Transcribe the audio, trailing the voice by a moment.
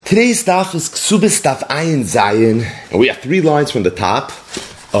Today's daf is Ksubis Daf Ayin Zayin, and we have 3 lines from the top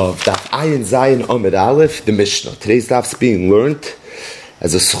of Daf Ayin Zayin Amid Aleph, the Mishnah. Today's daf is being learned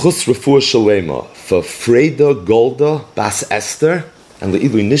as a Schus Refuah Shalema for Freda Golda Bas Esther and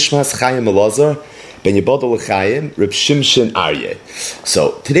Le'ilu Nishmas Chaim Elazar Ben Yebodel Chaim Reb Shimshon Aryeh.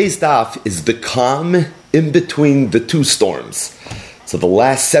 So today's daf is the calm in between the two storms. So the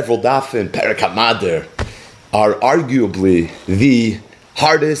last several daf in Perek HaMader are arguably the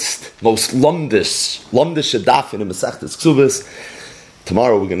hardest, most lumdish daf in Masechtas Ksubis.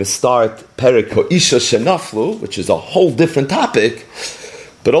 Tomorrow we're going to start Perek Ha'isha Shenaflu, which is a whole different topic,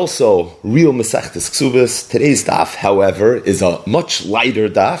 but also real Masechtas Ksubis. Today's daf, however, is a much lighter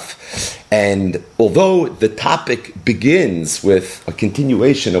daf, and although the topic begins with a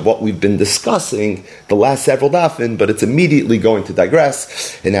continuation of what we've been discussing the last several dafin, but it's immediately going to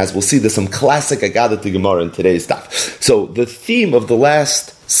digress, and as we'll see, there's some classic Agadah to Gemara in today's daf. So the theme of the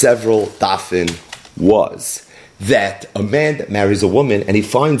last several dafin was that a man that marries a woman and he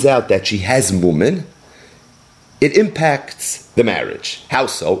finds out that she has mumin, it impacts the marriage. How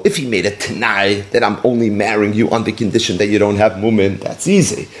so? If he made a Tanai that I'm only marrying you on the condition that you don't have mumin, that's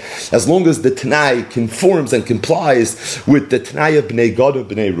easy. As long as the Tanai conforms and complies with the Tanai of Bnei Gad and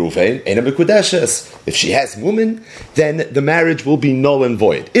Bnei Ruvain, Eina Mekudeshes. If she has mumin, then the marriage will be null and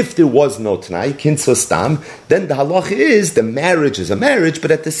void. If there was no Tanai, Kinsa Stam, then the halacha is the marriage is a marriage, but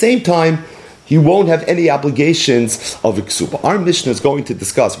at the same time, he won't have any obligations of Iksuba. Our Mishnah is going to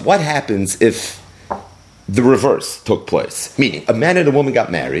discuss what happens if the reverse took place. Meaning, a man and a woman got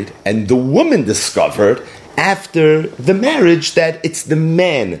married, and the woman discovered after the marriage that it's the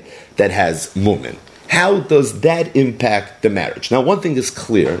man that has mumin. How does that impact the marriage? Now, one thing is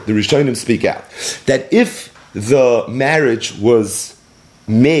clear, the Rishonim speak out, that if the marriage was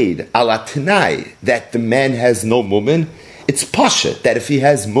made ala Tanai, that the man has no mumin, it's pashut, that if he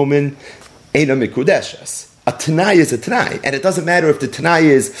has mumin, Eina Mikudeshes. A Tanai is a Tanai, and it doesn't matter if the Tanai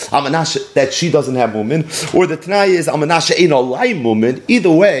is Amanasha that she doesn't have mumin, or the Tanai is Amanasha Ein Olai mumin.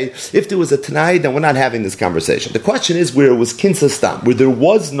 Either way, if there was a Tanai, then we're not having this conversation. The question is where it was Kinsa Stam, where there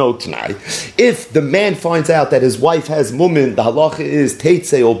was no Tanai. If the man finds out that his wife has mumin, the halacha is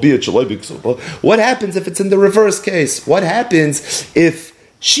Teitzei Olbiyat Shaloi B'Ksuba. What happens if it's in the reverse case? What happens if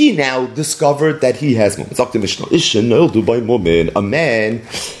she now discovered that he has mumin? A man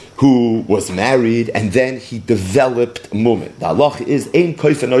who was married and then he developed mumin. The halacha is ein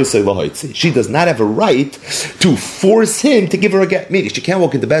koifen oisei lahoitzi. She does not have a right to force him to give her a get. Meaning, she can't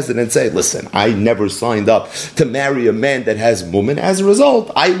walk into Bezdin and say, "Listen, I never signed up to marry a man that has mumin. As a result,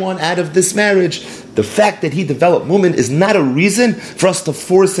 I want out of this marriage." The fact that he developed mumin is not a reason for us to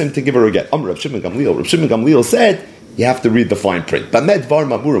force him to give her a get. Rav Shimon Gamliel said, you have to read the fine print. When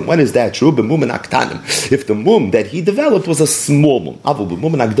is that true? If the mum that he developed was a small mum,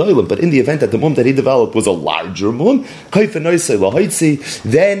 but in the event that the mum that he developed was a larger mum,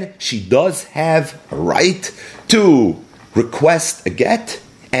 then she does have a right to request a get,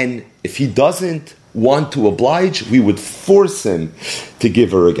 and if he doesn't want to oblige, we would force him to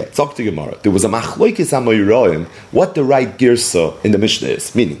give her a get. Talk to Gemara. There was a machloikis amoyroim what the right girsa in the Mishnah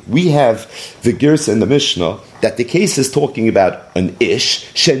is. Meaning, we have the girsa in the Mishnah that the case is talking about an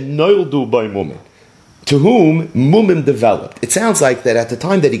ish shenoildu by mumin, to whom mumin developed. It sounds like that at the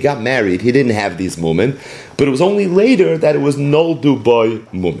time that he got married, he didn't have these mumin, but it was only later that it was noldu by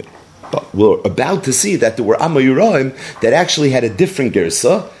mumin. But we're about to see that there were amoyroim that actually had a different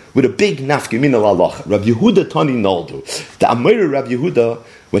girsa, with a big nafkimin al-Allah. Rav Yehuda Tani Noldu. The Amir Rav Yehuda,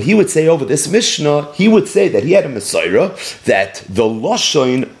 when he would say over this Mishnah, he would say that he had a Messiah, that the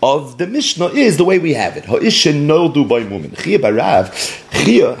Lashon of the Mishnah is the way we have it. Ha'isha Noldu by Mumin. Chia by Rav.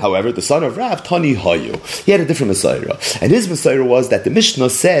 Chia, however, the son of Rav, Tani Hayu. He had a different Messiah. And his Messiah was that the Mishnah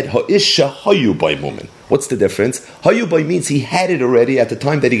said, Ha'isha Hayu by Mumin. What's the difference? Hayubai means he had it already at the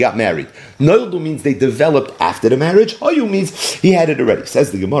time that he got married. Noldu means they developed after the marriage. Hayu means he had it already.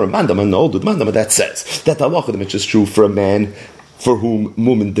 Says the Gemara, Mandama Noldu, Mandama, that says that the halacha which is true for a man for whom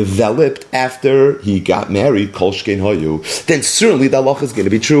mumin developed after he got married, kol shkein hayu, then certainly the halacha is going to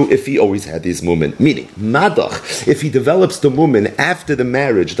be true if he always had these mumin. Meaning, madach, if he develops the mumin after the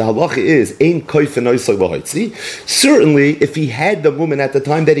marriage, the halacha is ein koifen oisay lahoitzi. Certainly, if he had the mumin at the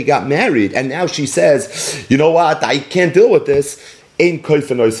time that he got married, and now she says, you know what, I can't deal with this, What's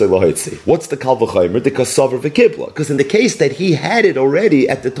the kal v'chaymer? The kasavar v'kibla. Because in the case that he had it already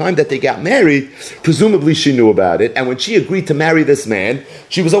at the time that they got married, presumably she knew about it, and when she agreed to marry this man,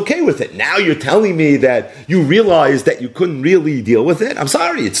 she was okay with it. Now you're telling me that you realized that you couldn't really deal with it? I'm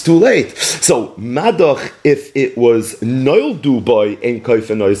sorry, it's too late. So, madach, if it was noildu by en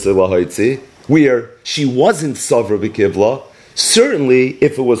kaifen where she wasn't savra v'kibla, Certainly,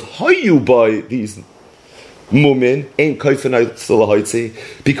 if it was hayu by these mumin ain't koifenai salahaitzi,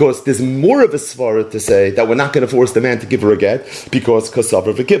 because there's more of a svara to say that we're not going to force the man to give her a get because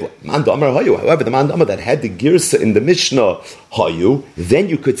kasavar v'kibla. Man damar hayu. However, the man damar that had the girsa in the Mishnah hayu, then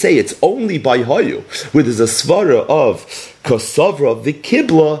you could say it's only by hayu, where there's a svara of kasavra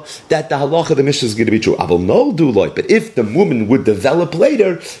v'kibla that the halacha of the Mishnah is going to be true. I will no do like, but if the woman would develop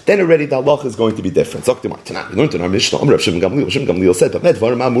later, then already the halacha is going to be different. We learned in our Mishnah, Rav Shimon Gamliel said,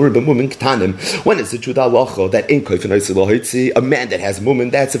 when is it true the halacha that in a man that has woman,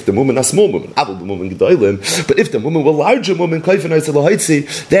 that's if the woman are small woman. But if the woman were larger woman,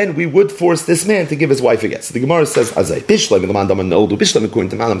 then we would force this man to give his wife a get. So the Gemara says, according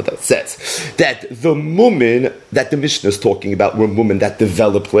to that says that the woman that the Mishnah is talking about were women that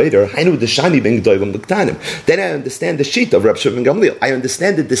developed later. Then I understand the sheet of Rav Shimon Gamliel. I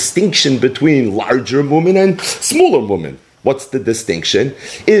understand the distinction between larger women and smaller women. What's the distinction?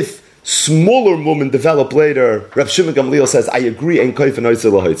 If smaller women develop later, Rav Shimon Gamliel says, I agree, and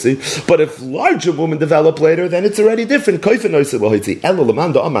but if larger women develop later, then it's already different. But according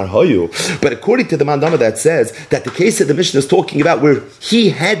to the Mandama that says that the case that the Mishnah is talking about where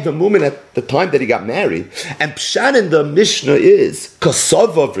he had the woman at the time that he got married, and Pshan in the Mishnah is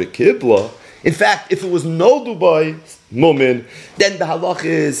Kasava v'kibla. In fact, if it was no Dubai Mumin, then the halach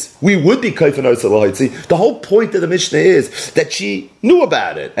is we would be kaifan oisalahaitzi. The whole point of the Mishnah is that she knew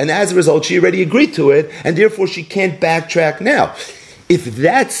about it, and as a result, she already agreed to it, and therefore she can't backtrack now. If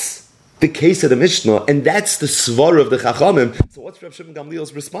that's the case of the Mishnah, and that's the svara of the Chachamim, so what's Rav Shimon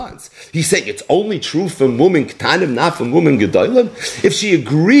Gamliel's response? He's saying it's only true for women ketanim, not for women gedolim. If she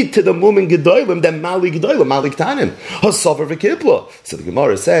agreed to the women gedolim, then mali gedolim, mali ketanim, hasavar v'kibla. So the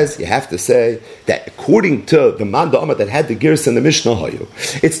Gemara says you have to say that according to the man da'amah that had the girs in the Mishnah hayu,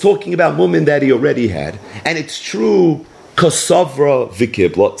 it's talking about women that he already had, and it's true. Kasavra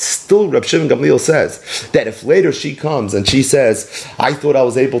v'kibla. Still, Reb Shimon Gamliel says that if later she comes and she says, I thought I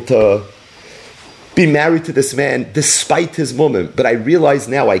was able to be married to this man despite his woman, but I realize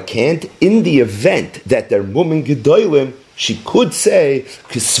now I can't, in the event that their woman gedolim, she could say,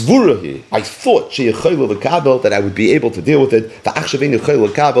 I thought that I would be able to deal with it.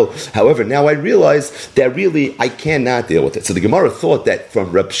 However, now I realize that really I cannot deal with it. So the Gemara thought that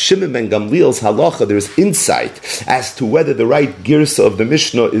from Reb Shimon ben Gamliel's halacha, there is insight as to whether the right girsa of the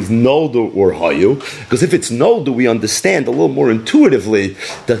Mishnah is noldu or hayu. Because if it's noldu, we understand a little more intuitively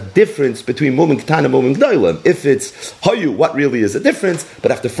the difference between mum and ketana and mum and gdolim. If it's hayu, what really is the difference?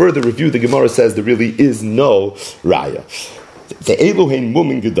 But after further review, the Gemara says there really is no raya. The Elohein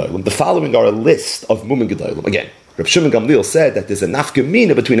Mumin Gedolim. The following are a list of Mumin Gedolim. Again, Reb Shimon Gamliel said that there's a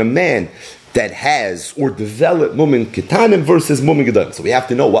nafkamina between a man that has or developed Mumin Ketanim versus Mumin Gedolim. So we have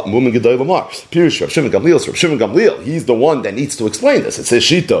to know what Mumin Gedolim are. Pirush Reb Shimon Gamliel. So Reb Shimon Gamliel, he's the one that needs to explain this. It says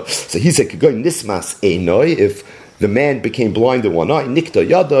Shita. So he said, Kegoy Nismas Einoi, if the man became blind in one eye, nikta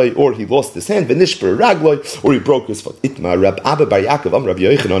yadai, or he lost his hand, v'nishper ragloi, or he broke his foot. Itma, Rab Abba bar Yaakov, Rab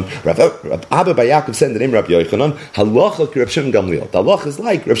Yochanan, Rab Abba bar Yaakov said the name Rab Yochanan, halacha ki Rab Shimon Gamliel. The halacha is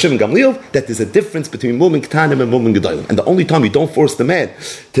like Rab Shimon Gamliel, that there's a difference between mumin ketanim and mumin gedolim. And the only time we don't force the man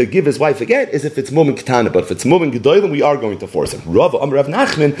to give his wife a get is if it's mumin ketanim. But if it's mumin gedolim, we are going to force him. Rava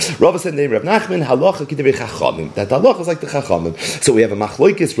Nachman said the name Rab Nachman, halacha ki devei chachamim. That the halacha is like the chachamim. So we have a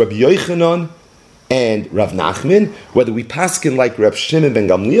machlokes Rab Yochanan and Rav Nachman, whether we paskin like Reb Shimon ben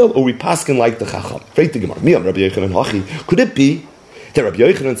Gamliel or we paskin like the Chacham. Could it be that Rabbi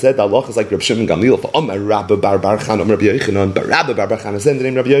Yochanan said that Allah is like Reb Shimon Gamliel? For Amar Rabba bar Barchan, Rabbi Yochanan, Rabba bar Barchan is the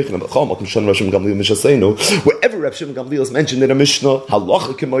name Rabbi Yochanan. Wherever Reb Shimon Gamliel is mentioned in a Mishnah,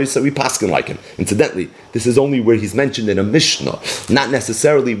 halacha k'moisa, we paskin like him. Incidentally, this is only where he's mentioned in a Mishnah, not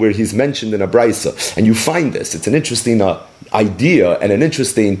necessarily where he's mentioned in a Brisa. And you find this; it's an interesting idea and an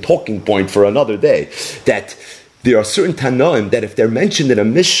interesting talking point for another day. That there are certain Tanaim that if they're mentioned in a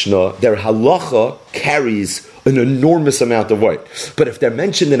Mishnah, their halacha carries an enormous amount of weight. But if they're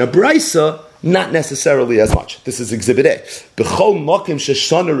mentioned in a Brisa, not necessarily as much. This is Exhibit A.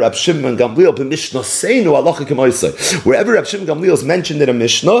 Wherever Reb Shimon Gamliel is mentioned in a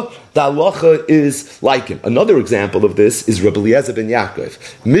Mishnah, the halacha is like him. Another example of this is Rabbi Eliezer ben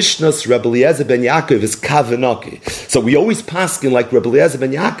Yaakov. Mishnah's Rabbi Eliezer ben Yaakov is kavanaki. So we always paskin like Rabbi Eliezer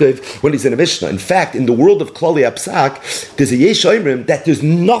ben Yaakov when he's in a Mishnah. In fact, in the world of Klali Apsak, there's a Yesh Oimrim that there's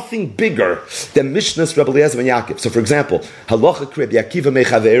nothing bigger than Mishnah's Rabbi Eliezer ben Yaakov. So for example, halacha Rabbi Akiva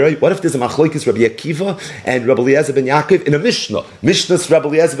mechaverei. What if there's a machlokes machlokes Rabbi Akiva and Rabbi Eliezer ben Yaakov in a Mishnah. Mishnah's Rabbi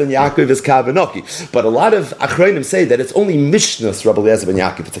Eliezer ben Yaakov is Kavanoki. But a lot of Achronim say that it's only Mishnah's Rabbi Eliezer ben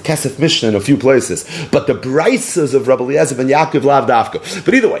Yaakov. It's a Kesef Mishnah in a few places. But the Brisas of Rabbi Eliezer ben Yaakov lav dafka.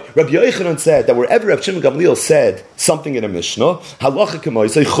 But either way, Rabbi Yochanan said that wherever Rabbi Shimon Gamliel said something in a Mishnah, halacha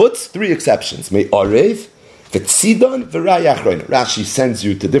k'moisei chutz, 3 exceptions. May arev, v'tzidon, v'raya achrona. Rashi sends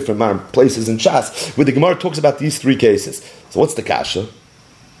you to different places in Shas where the Gemara talks about these 3 cases. So what's the kasha?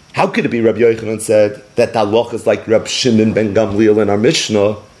 How could it be Rabbi Yochanan said that the halacha is like Rabbi Shimon ben Gamliel in our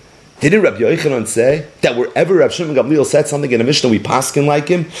Mishnah? Didn't Rabbi Yochanan say that wherever Rabbi Shimon ben Gamliel said something in a Mishnah, we paskin like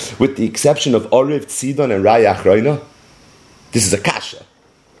him, with the exception of arev, tzidon, and raya achrona? This is a kasha.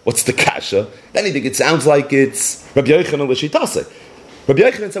 What's the kasha? Then I think it sounds like it's Rabbi Yochanan l'shitase. Rabbi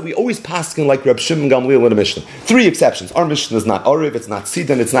Yochanan said we always paskin like Rabbi Shimon Gamliel in a Mishnah. 3 exceptions. Our Mishnah is not Arev, it's not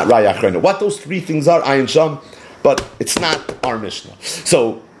Sidon, it's not Raya Achrona. What those 3 things are, Ayin Sham, but it's not our Mishnah.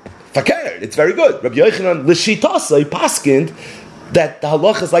 So, fakir, it's very good. Rabbi Yochanan l'shitase paskined that the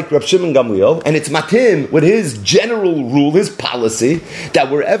halacha is like Rabbi Shimon Gamliel, and it's matim with his general rule, his policy,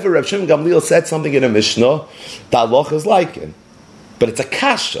 that wherever Rabbi Shimon Gamliel said something in a Mishnah, the halacha is like him. But it's a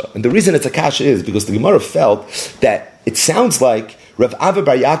kasha, and the reason it's a kasha is because the Gemara felt that it sounds like Rav Ava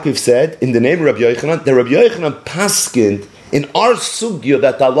Bar Yaakov said in the name of Rabbi Yochanan that Rabbi Yochanan paskind in our sugya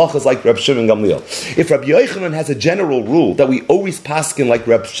that the halacha is like Rabbi Shimon Gamliel. If Rabbi Yochanan has a general rule that we always paskin like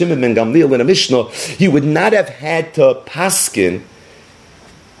Rabbi Shimon ben Gamliel in a Mishnah, he would not have had to paskin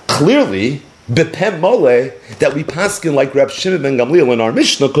clearly bepem mole that we paskin like Rabbi Shimon ben Gamliel in our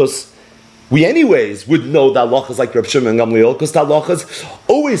Mishnah, because we anyways would know that halacha is like Reb Shimon Gamliel, because the halacha is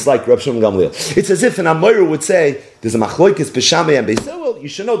always like Reb Shimon Gamliel. It's as if an Amoyer would say, there's a machloikis b'shamei and Beis Hillel, you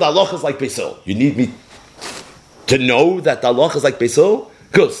should know the halacha is like Beis Hillel. You need me to know that the halacha is like Beis Hillel?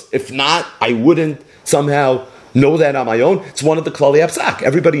 Because if not, I wouldn't somehow know that on my own. It's one of the Klali Apsak.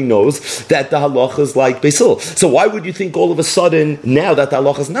 Everybody knows that the halacha is like Beis Hillel. So why would you think all of a sudden now that the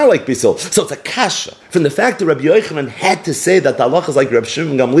halacha is not like Beis Hillel? So it's a kasha. From the fact that Rabbi Yochanan had to say that the halacha is like Rabbi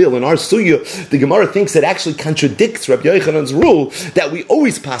Shimon Gamliel in our suya, the Gemara thinks it actually contradicts Rabbi Yochanan's rule that we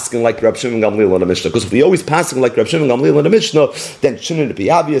always paskin like Rabbi Shimon Gamliel in the Mishnah. Because if we always paskin like Rabbi Shimon Gamliel in the Mishnah, then shouldn't it be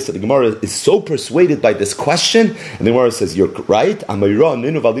obvious that the Gemara is so persuaded by this question? And the Gemara says, you're right.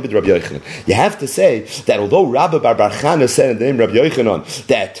 You have to say that although Rabbi Bar Chana said in the name of Rabbi Yochanan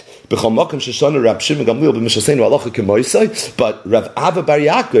that B'chol Makom Sheshana Rabbi Shimon Gamliel b'Mishaseinu Halacha K'moisai, but Rav Ava Bar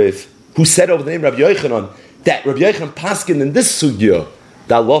Yaakov, who said over the name of Rabbi Yochanan that Rabbi Yochanan paskin in this sugya,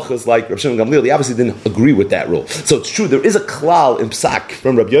 the halacha is like Rabbi Shimon Gamliel, he obviously didn't agree with that rule. So it's true, there is a klal in Psak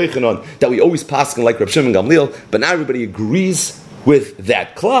from Rabbi Yochanan that we always paskin like Rabbi Shimon Gamliel, but not everybody agrees with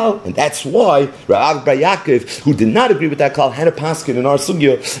that klal, and that's why Rav Bar Yaakov, who did not agree with that klal, had a paskin in our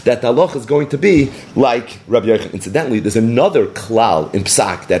sugya that the halacha is going to be like Rabbi Yochanan. Incidentally, there's another klal in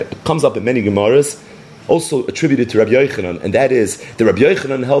Psak that comes up in many Gemaras, also attributed to Rabbi Yochanan, and that is that Rabbi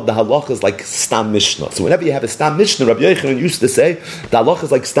Yochanan held the halacha is like Stam Mishnah. So whenever you have a Stam Mishnah, Rabbi Yochanan used to say the halacha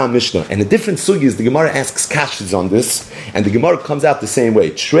is like Stam Mishnah. And the different sugyas, the Gemara asks kashas on this, and the Gemara comes out the same way.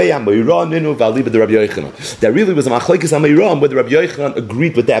 Shrei Amayra Ninu V'Aliba de Rabbi Yochanan. There really was a machlekes Amayra whether Rabbi Yochanan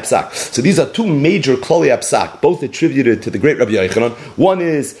agreed with the Apsak. So these are 2 major klali Apsak, both attributed to the great Rabbi Yochanan. One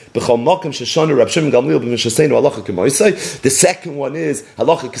is B'chol Makom Sheshana Rabbi Shimon Gamliel b'Mishaseinu Halacha K'moisai. The second one is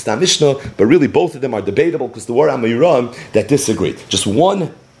halacha Stam Mishnah, but really both of them are debatable because the word Amayram that disagreed. Just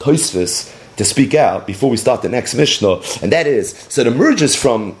one Tosfos to speak out before we start the next Mishnah, and that is, so it emerges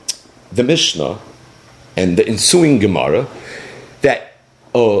from the Mishnah and the ensuing Gemara that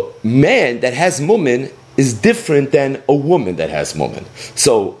a man that has mumin is different than a woman that has mumin.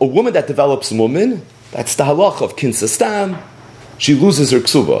 So a woman that develops mumin, that's the halacha of kinsa stam, she loses her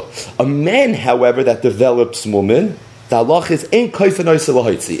ksuba. A man, however, that develops mumin, the halach is ein kaifan oisel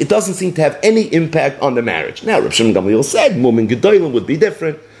lahotzi. It doesn't seem to have any impact on the marriage. Now, Reb Shimon Gamliel said mumin gedolim would be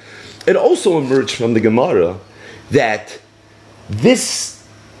different. It also emerged from the Gemara that this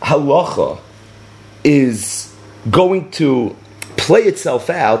halacha is going to play itself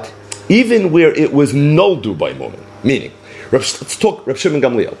out even where it was noldu by mumin. Meaning, let's talk Reb Shimon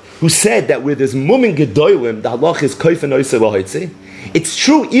Gamliel, who said that where there's mumin gedolim, the halacha is kaifan oisel lahotzi. It's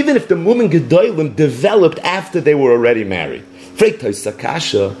true even if the mumin gedolim developed after they were already married. Freiktois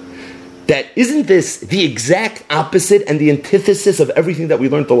Sakasha, that isn't this the exact opposite and the antithesis of everything that we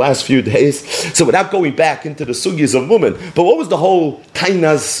learned the last few days? So without going back into the sugyas of mumin, but what was the whole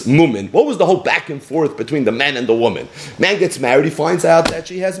tainas mumin? What was the whole back and forth between the man and the woman? Man gets married, he finds out that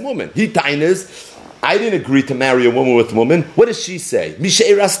she has mumin. He tainas, I didn't agree to marry a woman with a woman. What does she say?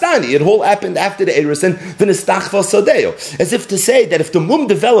 Mishei Rastani. It all happened after the Erusin, v'nistachva sadeo. As if to say that if the mum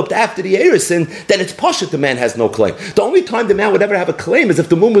developed after the Erusin, then it's pashut, the man has no claim. The only time the man would ever have a claim is if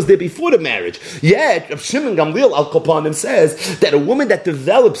the mum was there before the marriage. Yet, Rav Shimon Gamliel al-Kopanim says that a woman that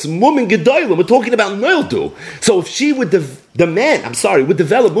develops mum and gedolim, we're talking about noildu. So if she would would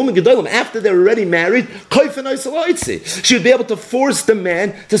develop woman gedolim after they're already married, she would be able to force the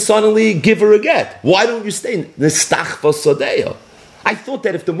man to suddenly give her a get. Why don't you stay nistachva sadeo? I thought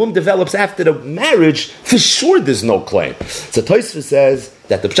that if the mum develops after the marriage, for sure there's no claim. So Tosfos says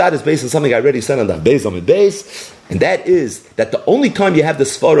that the pshat is based on something I already said on the Beis Amid Beis, and that is that the only time you have the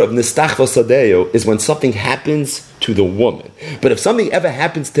svara of nistachva sadeo is when something happens to the woman. But if something ever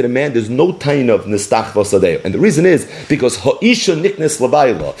happens to the man, there's no time of nistachva sadeo. And the reason is because ha'isha niknes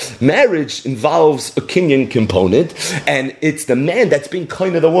labayla. Marriage involves a kinyan component, and it's the man that's being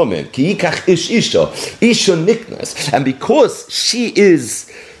kind of the woman. Ki yikach ish isha niknes. And because she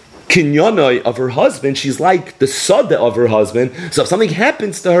is kinyanoi of her husband, she's like the sada of her husband. So if something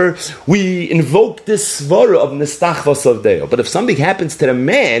happens to her, we invoke this svara of nistachva sadeo. But if something happens to the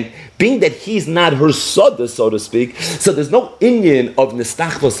man, being that he's not her sada, so to speak, so there's no inyan of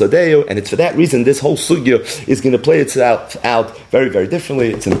nistachva sadeo, and it's for that reason this whole sugya is going to play itself out very, very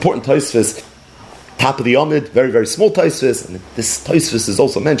differently. It's an important Tosfos. Top of the Amid, very, very small Tosfos, and this Tosfos is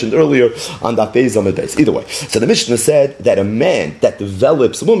also mentioned earlier on that Beis Amid Beis. Either way, so the Mishnah said that a man that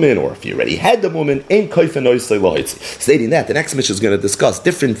develops a woman, or if he already had the woman, ain't koifen oisei lahitzi. Stating that, the next Mishnah is going to discuss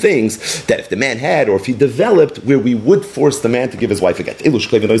different things that if the man had, or if he developed, where we would force the man to give his wife a get.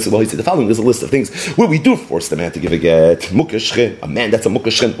 The following is a list of things where we do force the man to give a get. Mukashchin, a man that's a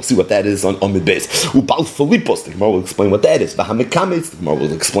mukashchin. We'll see what that is on Amid Beis. Ubal Philippos, the Gemara will explain what that is. Vahamikamitz, the Gemara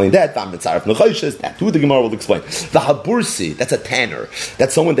will explain that. Vamitzaref nechoshes, that too the Gemara will explain. The habursi, that's a tanner.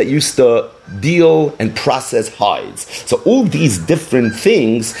 That's someone that used to deal and process hides. So all these different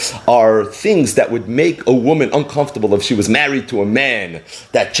things are things that would make a woman uncomfortable if she was married to a man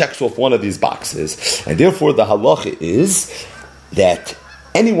that checks off one of these boxes. And therefore the halacha is that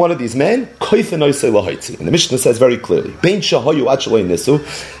any one of these men, koifen oisei lahaitzi. And the Mishnah says very clearly, bein shahayu ad shalei nisu.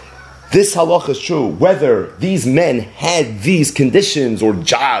 This halacha is true whether these men had these conditions or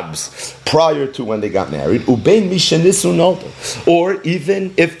jobs prior to when they got married, or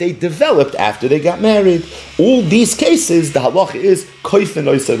even if they developed after they got married. All these cases, the halacha is koifen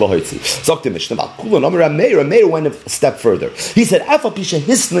oisei lahaitzi. Zok the Mishnah, Meir went a step further. He said,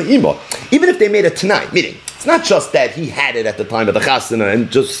 even if they made a tanai, meaning it's not just that he had it at the time of the chasana and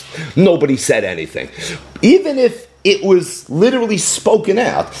just nobody said anything. Even if it was literally spoken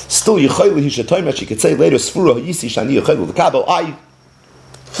out, still she could say later, I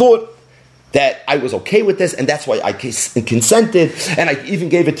thought that I was okay with this, and that's why I consented, and I even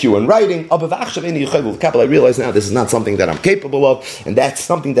gave it to you in writing. I realize now this is not something that I'm capable of, and that's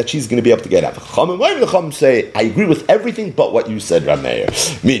something that she's going to be able to get out. Say, I agree with everything but what you said, Rav Meir.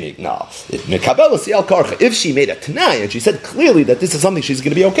 Meaning, no, if she made a tanai, and she said clearly that this is something she's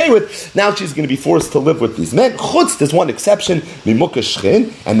going to be okay with, now she's going to be forced to live with these men. Chutz, there's one exception, and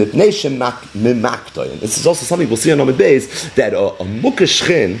this is also something we'll see on Amid Beis, that a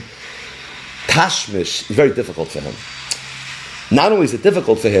mukashchin, tashmish, is very difficult for him. Not only is it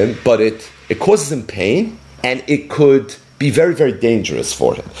difficult for him, but it causes him pain, and it could be very, very dangerous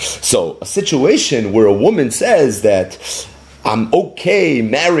for him. So a situation where a woman says that I'm okay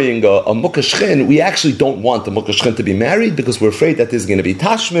marrying a mukashchin, we actually don't want the mukashchin to be married because we're afraid that there's going to be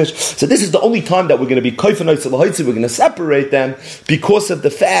tashmish. So this is the only time that we're going to be koifen oisei lahaitzi, we're going to separate them because of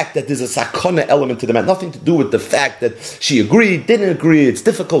the fact that there's a sakana element to the man. Nothing to do with the fact that she agreed, didn't agree, it's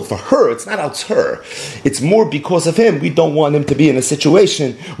difficult for her, it's not out to her. It's more because of him. We don't want him to be in a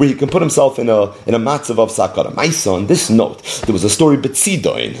situation where he can put himself in a matzav of sakana. My son, this note, there was a story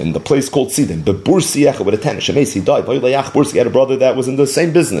Betzidoin in the place called Sidon, Bebursi Yecha with a tennis, Shemesi died, he had a brother that was in the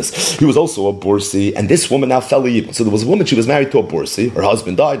same business. He was also a bursi, and this woman now fell liyibum. So there was a woman, she was married to a bursi, her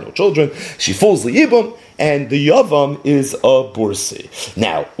husband died, no children, she falls liyibum, and the yavam is a bursi.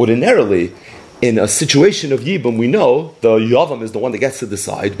 Now, ordinarily, in a situation of yibum, we know the yavam is the one that gets to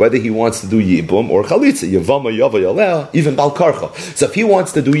decide whether he wants to do yibum or chalitza, yavama, yava, yaleh, even balkarcha. So if he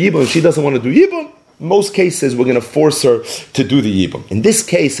wants to do yibum and she doesn't want to do yibum, most cases we're going to force her to do the yibum. In this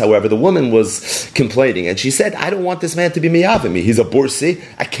case, however, the woman was complaining, and she said, I don't want this man to be miyavim me. He's a bursi.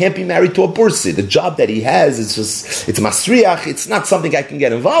 I can't be married to a bursi. The job that he has is just, it's masriach. It's not something I can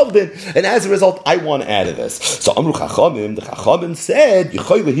get involved in, and as a result, I want out of this. So Amru Chachamim, the Chachamim said,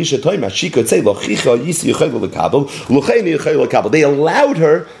 she could say, they allowed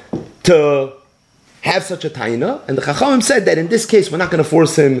her to have such a taina, and the Chachamim said that in this case, we're not going to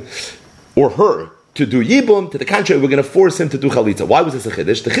force him or her to do Yibum. To the contrary, we're going to force him to do Chalitza. Why was this a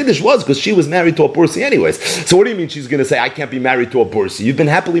Chiddush? The Chiddush was because she was married to a Bursi anyways. So what do you mean she's going to say, I can't be married to a Bursi? You've been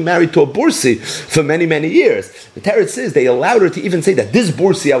happily married to a Bursi for many, many years. The Teretz says they allowed her to even say that this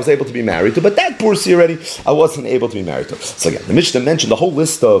Bursi I was able to be married to, but that Bursi already I wasn't able to be married to. So again, the Mishnah mentioned the whole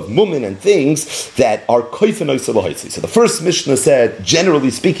list of mumin and things that are koifenoi salahaitzi. So the first Mishnah said,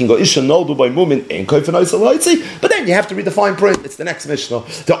 generally speaking, go isha noldu by mumin and koifenoi salahaitzi, but then you have to read the fine print. It's the next Mishnah.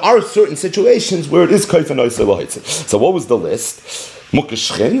 There are certain situations where it is koifenoi salahaitzi. So what was the list?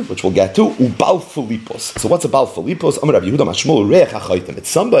 Mukashchin, which we'll get to, ubal Filipos. So what's a bal Filipos? Amar Rav Yehuda Mashmul reich hachaitim. It's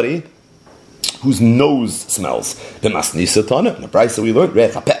somebody whose nose smells. B'masnisa tana. In the Brisa we learned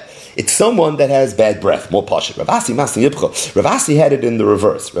reich hapeh. It's someone that has bad breath, more pashut. Ravasi Masni Yibcha. Ravasi had it in the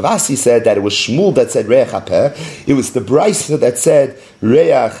reverse. Ravasi said that it was Shmuel that said Reach HaPeh. It was the Brisa that said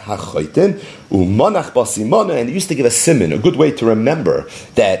Reach HaChoitin. Umanach Basimana. And it used to give a siman, a good way to remember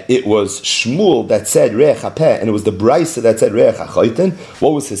that it was Shmuel that said Reach HaPeh, and it was the Brisa that said Reach HaChoitin.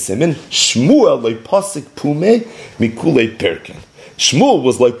 What was his siman? Shmuel loy pasik pume mikulei perkin. Shmuel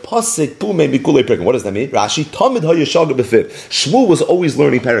was like pasik pume mikulei perkin. What does that mean? Rashi tamid hayashaga befir. Shmuel was always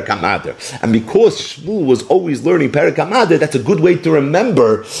learning Perek HaMader, and because Shmuel was always learning Perek HaMader, that's a good way to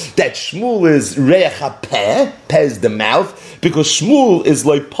remember that Shmuel is reach hapeh, peh is the mouth, because Shmuel is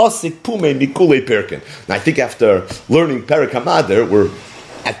like pasik pume mikulei perkin. And I think after learning Perek HaMader, we're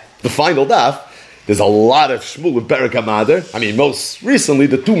at the final daf. There's a lot of Shmuel in Perek HaMader. I mean, most recently,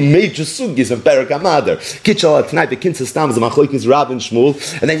 the two major sugis of Perek HaMader. Kitchel tonight, the Kinsa Stam, the Machlokes Rav and Shmuel.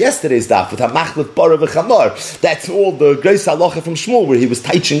 And then yesterday's daf with HaMachlef Bara v'Chamar. That's all the Grace Halacha from Shmuel, where he was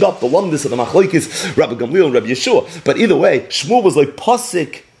teaching up the lumdis of the Machlokes, Rabbi Gamliel and Rabbi Yeshua. But either way, Shmuel was like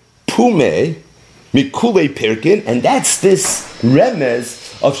Pasik Pume, Mikulei Perkin, and that's this remez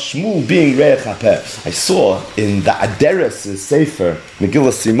of Shmuel being Reich HaPeh. I saw in the Aderes' Sefer,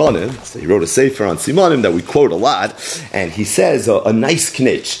 Megillah Simonim, so he wrote a Sefer on Simonim that we quote a lot, and he says a nice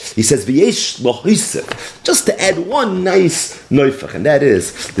knitch. He says, V'yesh lohisef, just to add one nice neufach, and that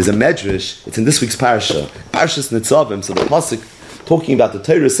is, there's a medrash, it's in this week's Parsha, Parshas Nitzavim, so the pasuk talking about the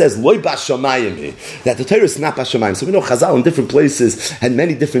Torah says loy bashamayim, that the Torah is not bashamayim. So we know Chazal in different places had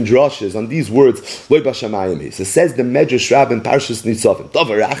many different drashes on these words loy bashamayim. So says the Medrash Rab in Parshas Nitzavim,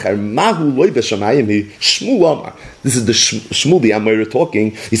 davar achar mahu loy bashamayim Shmuel Amar. This is the Shmuel the Amar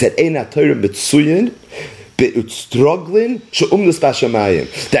talking. He said eina Torah mitzuyin struggling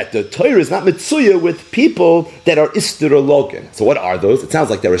that the Torah is not mitzuya with people that are istirologin. So what are those? It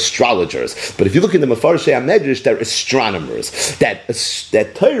sounds like they're astrologers, but if you look in the Mefarshei HaMedrash, they're astronomers. That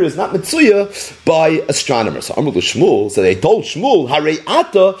Torah is not mitzuya by astronomers. So Amru Shmuel, so they told Shmuel, Harei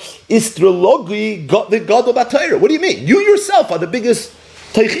ata istrologi got the God of Torah. What do you mean? You yourself are the biggest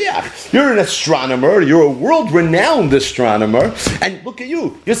Teichiach. You're an astronomer, you're a world-renowned astronomer, and look at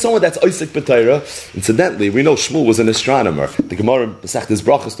you, you're someone that's Isaac B'Torah. Incidentally, we know Shmuel was an astronomer. The Gemara in Masechtas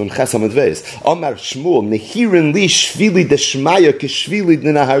Brachos on Ches Amud Beis. Amar Shmuel, Nehirin li shvili deshmaya keshvili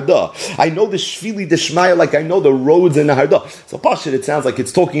d'naharda. I know the shvili deshmaya like I know the roads in Naharda. So Pashut, it sounds like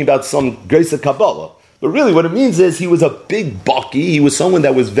it's talking about some grace of Kabbalah. But really what it means is he was a big baki. He was someone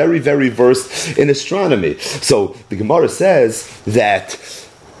that was very, very versed in astronomy. So the Gemara says that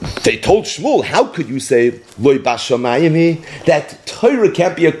they told Shmuel, how could you say loy bashamayim, that Torah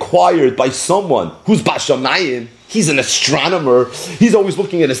can't be acquired by someone who's bashamayim? He's an astronomer. He's always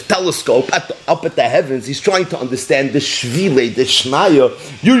looking at his telescope up at the heavens. He's trying to understand the shvile, the shmaya.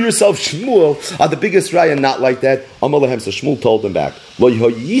 You yourself, Shmuel, are the biggest raya not like that. Amalahem, so Shmuel told them back. Lo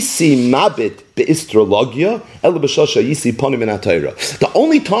yisi mabit be'istrologia, ela b'shasha yisi panim in Torah. The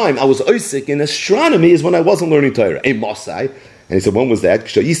only time I was oisik in astronomy is when I wasn't learning Torah. A Mosai. And he said, when was that?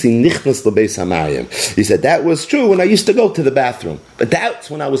 He said, that was true when I used to go to the bathroom. But that's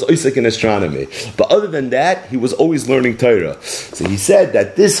when I was Isaac in astronomy. But other than that, he was always learning Torah. So he said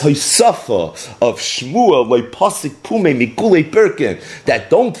that this Hosafa of Shmuel, like Pasik Pume, Mikulei Perkin, that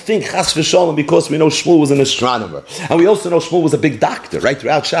don't think Chas v'Shalom because we know Shmuel was an astronomer. And we also know Shmuel was a big doctor, right?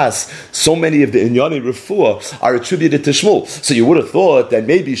 Throughout Shas, so many of the Inyani Refuah are attributed to Shmuel. So you would have thought that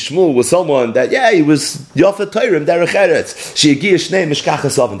maybe Shmuel was someone that, he was Yafa Torah, Derech Eretz.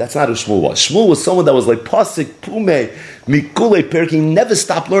 That's not who Shmuel was. Shmuel was someone that was like Pasik Pume Mikulei Perkin. He never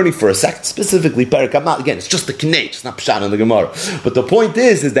stopped learning for a second. Specifically Perek HaMader. Again, it's just the Knech. It's not Pshat in the Gemara. But the point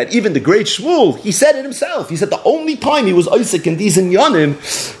is that even the great Shmuel, he said it himself. He said the only time he was Isaac in these Inyanim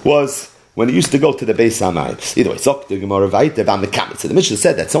was when he used to go to the Beis Hamai. Either way, Zok the Gemara Vayter about Mekamitz. So the Mishnah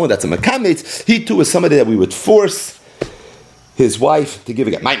said that someone that's a Mekamitz, he too is somebody that we would force his wife to give a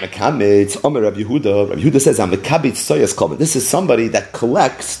get. My mekamitz, Omer Rabbi Yehuda. Rabbi Yehuda says, "I'm mekabitz soyas kolman." This is somebody that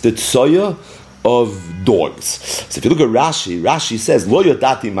collects the tsoya of dogs. So if you look at Rashi says, Lo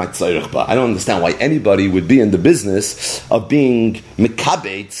yodati ma tzorech ba. I don't understand why anybody would be in the business of being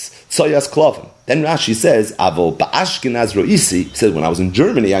mekabetz tzoyas klovim. Then Rashi says, Avo ba'ashkenaz ro'isi, says, when I was in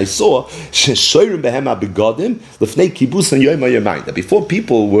Germany, I saw sheshoyrim behema begodim lefnei kibus and yoyma yomayin. That before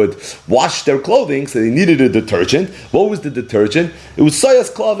people would wash their clothing, so they needed a detergent. What was the detergent? It was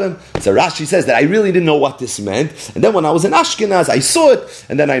soyas klovim. So Rashi says that I really didn't know what this meant. And then when I was in Ashkenaz, I saw it,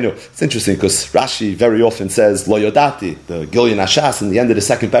 and then I knew. It's interesting because Rashi very often says, Lo yodati, the Gilyon Hashas, in the end of the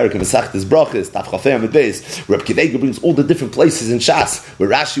second parak of Masechtas Brachos, Taf Chafei Amud Beis, Reb Kivega brings all the different places in Shas, where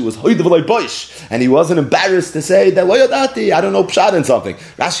Rashi was hoidev loy boish, and he wasn't embarrassed to say that Lo yodati, I don't know pshat in something.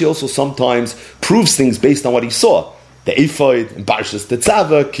 Rashi also sometimes proves things based on what he saw. The Ephod and Parshas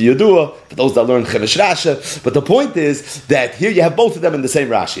Tetzaveh, Ki Yadua, for those that learn Chemesh Rasha. But the point is that here you have both of them in the same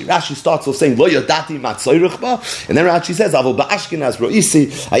Rashi. Rashi starts off saying, Lo yodati ma tzorech ba, and then Rashi says, Avol ba'ashkenaz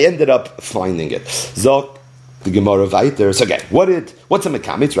ro'isi, I ended up finding it. Zok, the Gemara Vayter. So again, what's a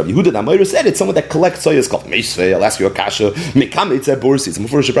mekamitz? Rabbi Yehuda Damayra said it's someone that collects soyas called meisvei. I'll ask you a kasha. Mekamitz a bursi. It's a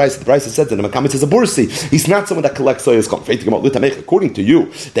mufurish price. The price said that a mekamitz is a bursi. He's not someone that collects soyas called. According to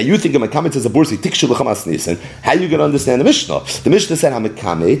you, that you think a mekamitz is a bursi. Tikshu l'chamas nisan. How are you going to understand the Mishnah? The Mishnah said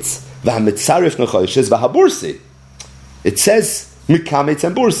ha-mekamitz v'ha-mitzarif nechoishes v'ha-bursi. It says mekamitz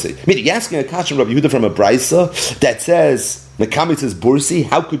and bursi. Meaning, you're asking a kasha Rabbi Yehuda from a brisa that says mekamitz is bursi.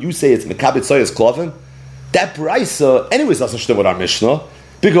 How could you say it's mekamitz soyas klovim? That brisa, anyways, doesn't shtem with our Mishnah,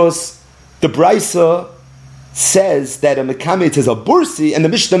 because the brisa says that a mekamitz is a bursi, and the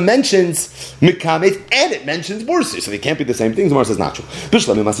Mishnah mentions mekamitz, and it mentions bursi, so they can't be the same things. The Gemara says not true.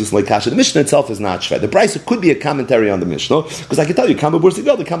 The Mishnah itself is not shver. The brisa could be a commentary on the Mishnah, because I can tell you, kama bursi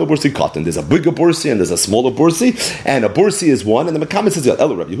go, the kama bursi cotton. There's a bigger bursi and there's a smaller bursi, and a bursi is one, and the mekamitz is the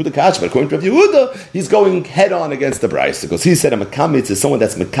other. Rabbi Yehuda kash, but according to Rabbi Yehuda, he's going head on against the brisa, because he said a mekamitz is someone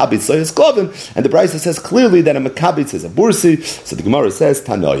that's mekabitz soyas klovim, and the brisa says clearly that a mekabitz is a bursi. So the Gemara says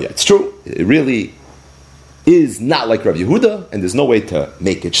tanoya. It's true. It really is not like Rav Yehuda, and there's no way to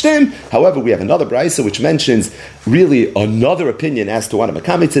make it shtem. However, we have another brisa which mentions really another opinion as to what a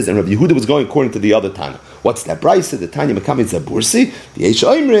mekamitz is, and Rav Yehuda was going according to the other Tana. What's that brisa? The Tanya mekamitz abursi. The Eish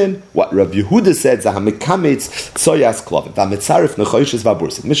Oimrin, what Rav Yehuda said, zaha mekamitz soyas klovim v'amitzarif nechoishes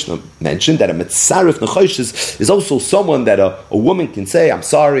v'abursi. Mishnah mentioned that a mitzarif nechoishes is also someone that a woman can say, I'm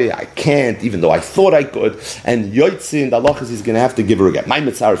sorry, I can't, even though I thought I could, and yoitzi in the halachas he's going to have to give her a get. My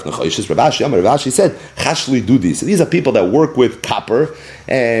mitzarif nechoishes, Rav Ashi said, chashli dudi. So these are people that work with copper,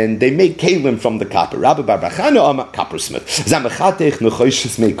 and they make kalim from the copper. Rabbi Bar Bachana, I'm a coppersmith. It's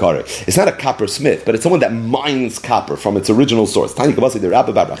not a coppersmith, but it's someone that mines copper from its original source. Tani Kabasi, the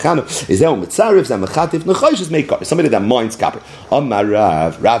Rabbi Bar Bachana is somebody that mines copper.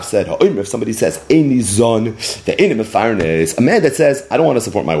 Rav said, if somebody says, a man that says, I don't want to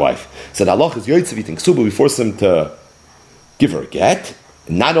support my wife. Said, Allah is yoitziv eating ksuba, we force him to give her a get.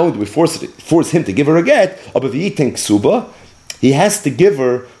 Not only do we force him to give her a get, but if he eating ksuba, he has to give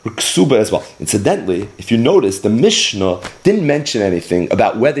her ksuba as well. Incidentally, if you notice, the Mishnah didn't mention anything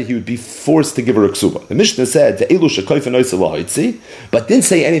about whether he would be forced to give her a ksuba. The Mishnah said, but didn't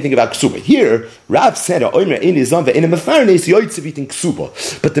say anything about ksuba. Here, Rav said, but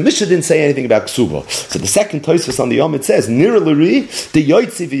the Mishnah didn't say anything about ksuba. So the second Tosfos on the Yom, says,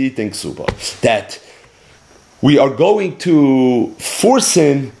 that we are going to force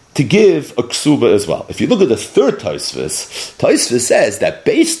him to give a ksuba as well. If you look at the third Tosfos says that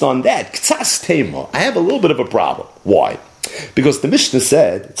based on that, ktsas tema, I have a little bit of a problem. Why? Because the Mishnah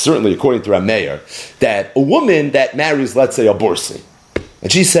said, certainly according to Rameir, that a woman that marries, let's say, a bursi, and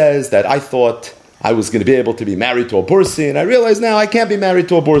she says that I thought I was going to be able to be married to a bursi, and I realize now I can't be married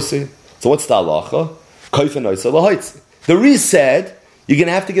to a bursi. So what's the halacha? The Riz said, you're going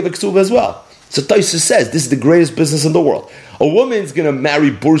to have to give a ksuba as well. So Tosfos says, this is the greatest business in the world. A woman's going to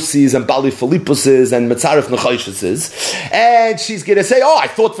marry bursis and bali philippuses and metzarif nechaishes, and she's going to say, I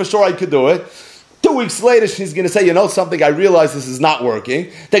thought for sure I could do it. 2 weeks later, she's going to say, you know something, I realize this is not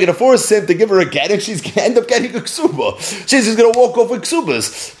working. They're going to force him to give her a get, and she's going to end up getting a ksuba. She's just going to walk off with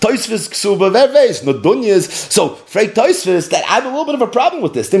ksubas. Tosfos ksuba, verves, no dunyas. So, Frey Tosfos, that I have a little bit of a problem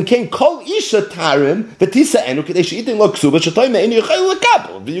with this. Them came kol isha tarim, betisa enu, kadesh eating lo ksuba, shatoyme enu yachayel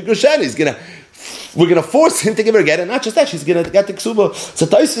lekabel. He's going to we're going to force him to give her a get, and not just that, she's going to get the ksuba. So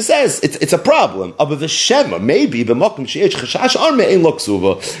Tosfos says it's a problem. But the shema, maybe it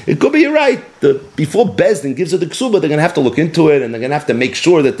could be you're right. Before Bezdin gives her the ksuba, they're going to have to look into it, and they're going to have to make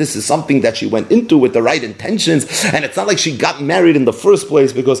sure that this is something that she went into with the right intentions, and it's not like she got married in the first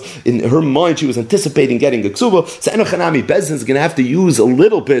place because in her mind she was anticipating getting a ksuba. So Enochanami Bezdin is going to have to use a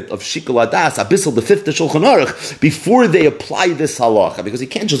little bit of shikul adas, abissal the fifth Shulchan Aruch, before they apply this halacha, because he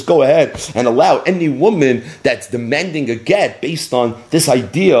can't just go ahead and allow any woman that's demanding a get based on this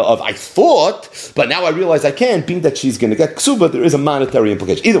idea of I thought, but now I realize I can't, being that she's going to get ksuba, there is a monetary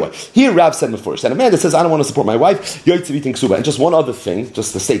implication. Either way, here Rav said before, and a man that says I don't want to support my wife, yoitziv eating ksuba. And just one other thing,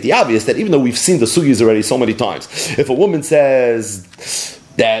 just to state the obvious, that even though we've seen the sugis already so many times, if a woman says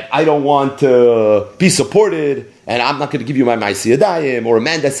that I don't want to be supported and I'm not going to give you my Maisi Yadayim, or a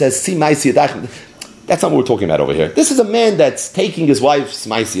man that says see Maisi Yadayim, that's not what we're talking about over here. This is a man that's taking his wife's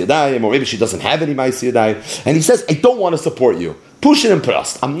Maisi Yadayim, or maybe she doesn't have any Maisi Yadayim, and he says I don't want to support you. Push it and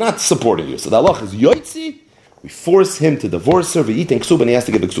press. I'm not supporting you. So the halach is yoitzi. We force him to divorce her. We eat ksuba, and he has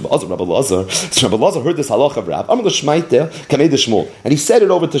to give the ksuba. Also, Rabbi Lazar. So Rabbi Lazar heard this halach of Rav. Amar l'shmaite kamei de Shmuel, and he said it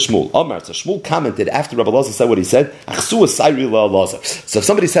over to Shmuel. Amar. So Shmuel commented after Rabbi Lazar said what he said. Achsu asayri la'Lazar. So if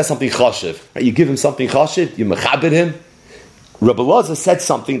somebody says something chashiv, right, you give him something chashiv, you mechabed him. Rabbi Lazar said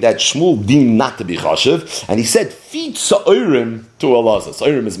something that Shmuel deemed not to be chashiv, and he said, feed sa'orim to Elazar.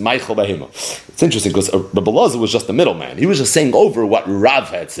 Sa'orim is Michael Bahima. It's interesting because Rabbi Lazar was just the middleman. He was just saying over what Rav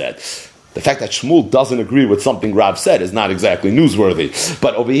had said. The fact that Shmuel doesn't agree with something Rav said is not exactly newsworthy.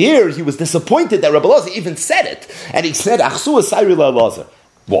 But over here, he was disappointed that Rabbi Lazar even said it. And he said, Achsu asayri la'Elazar.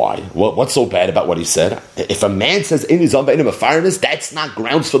 Why? What's so bad about what he said? If a man says in his own fairness, that's not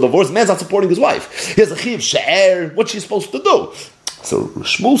grounds for divorce. The man's not supporting his wife. He has a chiv she'er. What's she supposed to do? So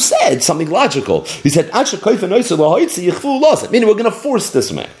Shmuel said something logical. He said, meaning we're going to force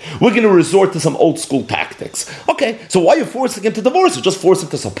this man. We're going to resort to some old school tactics. Okay, so why are you forcing him to divorce her? Just force him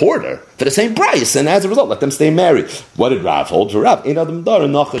to support her for the same price, and as a result, let them stay married. What did Rav hold? For Rav,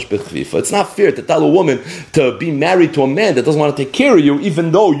 it's not fair to tell a woman to be married to a man that doesn't want to take care of you,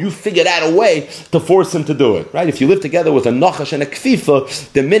 even though you figured out a way to force him to do it. Right? If you live together with a nachash and a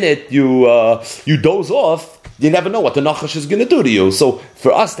kfifa, the minute you doze off, you never know what the nachash is going to do to you. So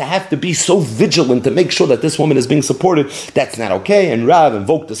for us to have to be so vigilant to make sure that this woman is being supported, that's not okay. And Rav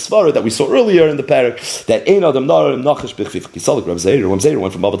invoked the svara that we saw earlier in the parak, that ein adam narim nachash b'chfif kisalik. Rav Zeir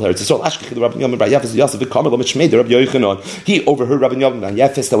went from Babel to Eretz Yisrael. Ashkechid Rabbi Yamin Bar Yafes Yosef v'Karmel Mitshmei Rabbi Yochanan. He overheard Rabbi Yamin Bar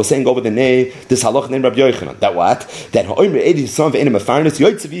Yafes that was saying over the name this halach named Rabbi Yochanan. That what? That ha'omer edi son ve'enim afarnis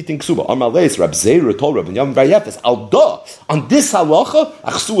yoytzev eating ksuba. Amar leis Rabbi Zeir told Rabbi Yamin Bar Yafes al da on this halacha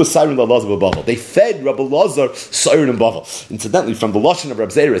achsu asayrin la'Lazar b'Bavel. They fed Rabbi Lazar sayrin and Bavel. Incidentally, from the lashon of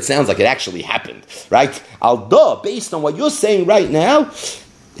Rabbi Zeir, it sounds like it actually happened, right? Al da, based on what you're saying right now,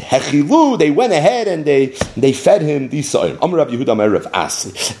 Hechilu, they went ahead and they fed him these sayrim. Amar Rabbi Yehuda Amar Rav Asi,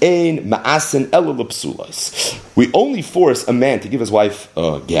 ein ma'asen ela l'psulos. We only force a man to give his wife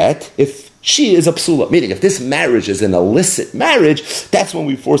a get if she is a psula. Meaning, if this marriage is an illicit marriage, that's when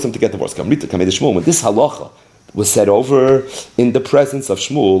we force him to get divorced. When this halacha was said over in the presence of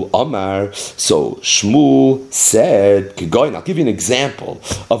Shmuel, Amar. So Shmuel said, Kingoin, I'll give you an example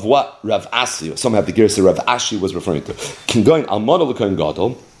of what Rav Asi, some have the gears Rav Ashi was referring to. Kingoin, Almana l'koin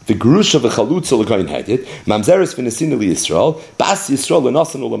gadol, the grusha v'chalutza l'koin hedit, mamzeres v'nesin l'Yisrael, bas Yisrael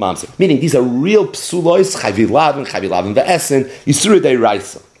l'nasan u'lamamzer. Meaning, these are real psulois, chavilavin v'esen, yisur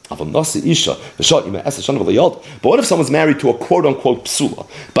deiraisa. But what if someone's married to a quote-unquote psula?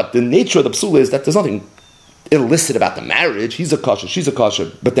 But the nature of the psula is that there's nothing illicit about the marriage. He's a kosher, she's a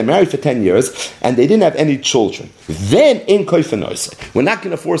kosher, but they're married for 10 years and they didn't have any children. Then in koifenoise, we're not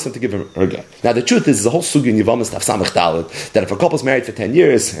going to force them to give her get. Now the truth is, the whole sugi in Yevamos Daf Samach Dalet, that if a couple's married for 10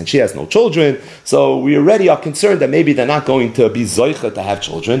 years and she has no children, so we already are concerned that maybe they're not going to be zoicha to have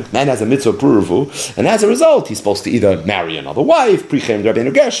children. Man has a mitzvah pruruvu, and as a result, he's supposed to either marry another wife, prichem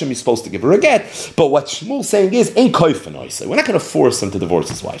Rabbeinu Gershom, he's supposed to give her a get. But what Shmuel's saying is, in koifenoise, we're not going to force him to divorce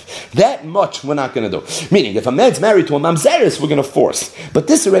his wife. That much we're not going to do. Meaning, if a man's married to a mamzeres, we're going to force. But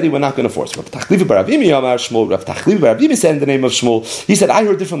this already we're not going to force. Rav Tachlivi bar Avimi Amar Shmuel. Rav Tachlivi bar Avimi said in the name of Shmuel. He said, I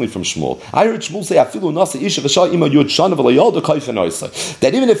heard differently from Shmuel. I heard Shmuel say, Afilu nasa isha v'sha ima yud shana v'layalda kaifenoisai.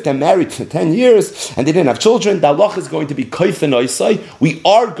 That even if they're married for 10 years and they didn't have children, the halach is going to be kaifenoisai. We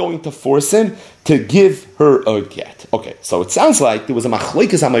are going to force him to give her a get. Okay, so it sounds like there was a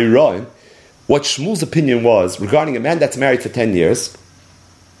machlekes hamayraim. What Shmuel's opinion was regarding a man that's married for 10 years,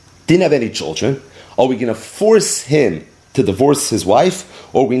 didn't have any children. Are we going to force him to divorce his wife,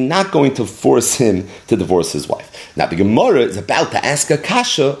 or are we not going to force him to divorce his wife? Now, the Gemara is about to ask a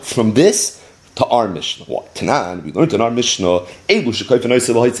kasha from this to our Mishnah. What? Tanan, we learned in our Mishnah,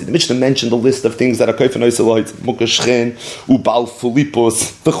 the Mishnah mentioned a list of things that are kofen oisel ha'itzi, mukashchen, ubal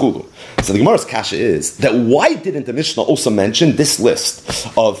fulipos, v'chulu. So the Gemara's kasha is that why didn't the Mishnah also mention this list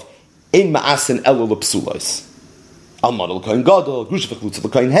of ein ma'asen elo l'psulos? Almana l'koyin gadol, grusha v'chlutza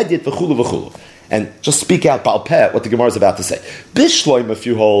l'koyin hedyet, v'chulu v'chulu. And just speak out Baal Peh what the Gemara is about to say. Bishloim, if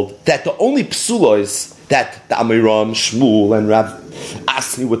you hold that the only psulos that the Amiram, Shmuel, and Rav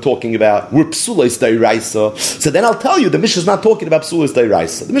Asni were talking about were psulos da'iraisa. So then I'll tell you, the Mishnah is not talking about psulos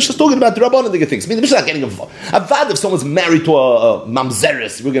da'iraisa. The Mishnah is talking about the Rabbanan things. I mean, the Mishnah is not getting a vad if someone's married to a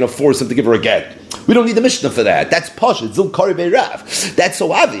mamzeres, we're going to force him to give her a get. We don't need the Mishnah for that. That's Pasha, Zil Kari Beirav. That's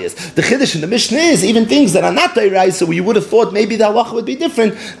so obvious. The Chiddush in the Mishnah is even things that are not da'iraisa, where you would have thought maybe the halacha would be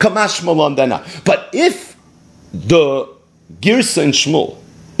different, kamash malan dana. But if the Girsa in Shmuel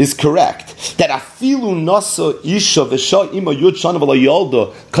is correct, that afilu nasa isha v'sha ima yud shana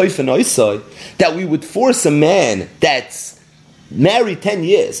v'layalda kaifen oisai, that we would force a man that's married 10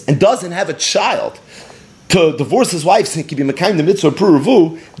 years and doesn't have a child to divorce his wife so he can be mekayim the mitzvah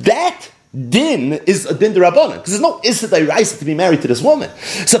pruruvu, that din is a din d'Rabbanan, because there's no issa d'iraisa to be married to this woman.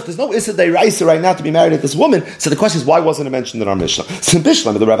 So if there's no issa d'iraisa right now to be married to this woman, so the question is, why wasn't it mentioned in our Mishnah? So in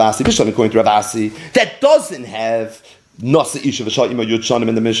Bishlam, the Rav Asi, Bishlam according to Rav Asi, that doesn't have Nasa Isha V'Sha'ima Yud Shanim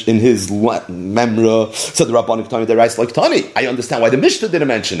in his memra, so the Rabbanik Tani Derais like Tani. I understand why the Mishnah didn't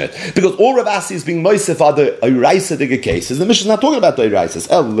mention it, because all Rav Asi is being Moisef are the Iraisa Diga cases. The Mishnah is not talking about the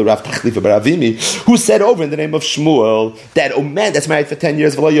Iraisas. El Rav Tachlifa Baravimi, who said over in the name of Shmuel that a man that's married for 10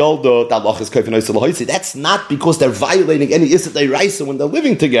 years v'layoldo that loch is kofen oisel ha'itzi. That's not because they're violating any Issa Iraisa when they're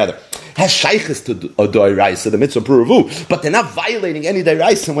living together. Has shaykhs to a Iraisa, the mitzvah pruruvu, but they're not violating any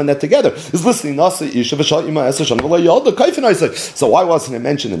Iraisa when they're together. Is listening Nasa Isha V'Sha'ima Esa Shan V'layoldo. So why wasn't it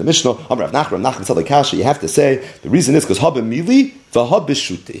mentioned in the Mishnah? You have to say the reason is because Habim Mili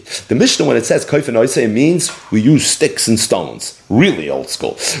v'Habishuti. The Mishnah, when it says Kaifin Oisei, it means we use sticks and stones. Really old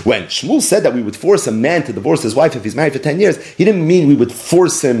school. When Shmuel said that we would force a man to divorce his wife if he's married for 10 years, he didn't mean we would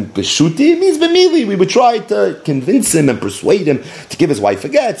force him Bishuti. It means B'Mili. We would try to convince him and persuade him to give his wife a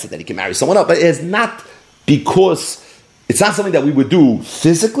get so that he can marry someone else. But it's not because it's not something that we would do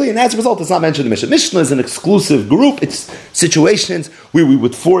physically, and as a result, it's not mentioned in the Mishnah. Mishnah is an exclusive group. It's situations where we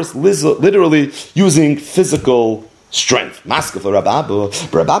would force literally using physical strength. Maskef Rabba,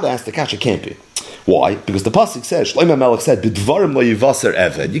 but Rabba asked the kasha can't be. Why? Because the pasuk says, Shlomo Melech said, "B'dvarim lo yivaser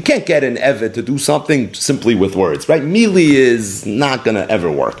eved." You can't get an eved to do something simply with words, right? Mili is not going to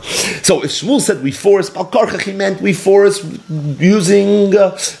ever work. So if Shmuel said we force, Balkarchach, he meant we force using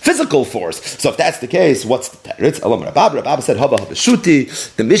physical force. So if that's the case, what's the teretz? Elam Rabba said, Haba Habashuti.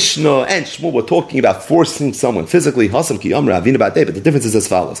 The Mishnah and Shmuel were talking about forcing someone physically. Hasam ki amra avina ba'dei. But the difference is as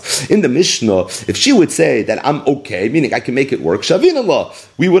follows: in the Mishnah, if she would say that I'm okay, meaning I can make it work, shavin Allah,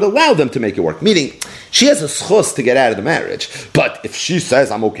 we would allow them to make it work, meaning she has a schus to get out of the marriage. But if she says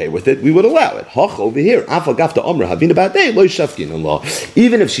I'm okay with it, we would allow it. Hach over here,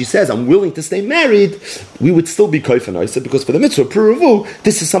 even if she says I'm willing to stay married, we would still be koifanaisa, because for the mitzvah pruruvu,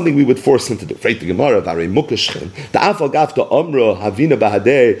 this is something we would force him to do. The Gemara,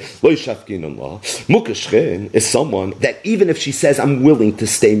 mukashchen is someone that even if she says I'm willing to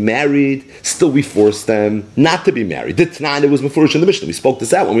stay married, still we force them not to be married. The Tanan, it was mefurish in the Mishnah. We spoke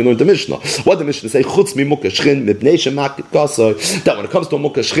this out when we learned the Mishnah. What did the Mishnah say? That when it comes to a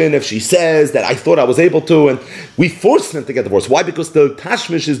mukashchin, if she says that I thought I was able to, and we force them to get divorced. Why? Because the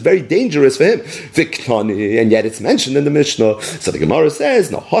tashmish is very dangerous for him. And yet it's mentioned in the Mishnah. So the Gemara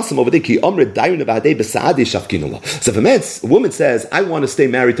says, no, so if a woman says, I want to stay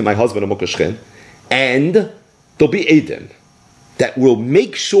married to my husband, a mukashchin, and there'll be Eidim that will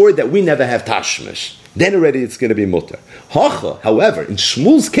make sure that we never have tashmish, then already it's going to be mutter. However, in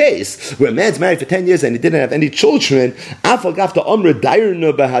Shmuel's case, where a man's married for 10 years and he didn't have any children, even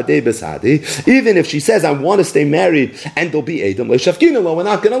if she says, I want to stay married, and there'll be Edom, we're not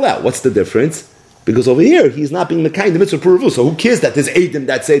going to allow. What's the difference? Because over here, he's not being Mekayim the mitzvah pruruvu. So who cares that there's Edom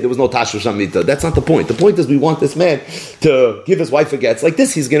that say there was no tashmish shamita? That's not the point. The point is we want this man to give his wife a get. Like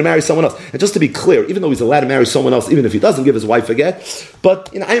this, he's going to marry someone else. And just to be clear, even though he's allowed to marry someone else, even if he doesn't give his wife a get, but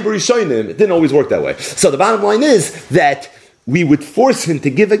in Ayin B'Rishonim, it didn't always work that way. So the bottom line is that we would force him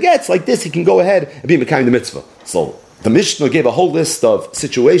to give a get. Like this, he can go ahead and be Mekayim the mitzvah. So the Mishnah gave a whole list of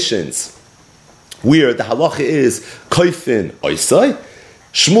situations where the halacha is koifin oisai.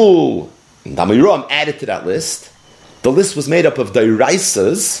 Shmuel and Amiram added to that list. The list was made up of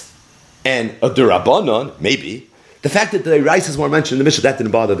Dairaisas and a Durabanan, maybe. The fact that the Dairaisas weren't mentioned in the Mishnah, that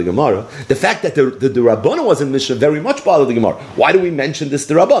didn't bother the Gemara. The fact that the Durabanan was in the Mishnah very much bothered the Gemara. Why do we mention this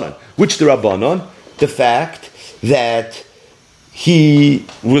Durabanan? Which Durabanan? The fact that he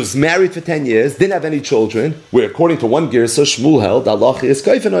was married for 10 years, didn't have any children, where according to one Girsa, Shmuel held, Allah is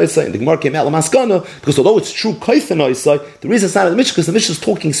Kaifen Oisai, and the Gemara came out Lamaskana, because although it's true Kaifen Oisai, the reason it's not in the Mishnah, because the Mishnah is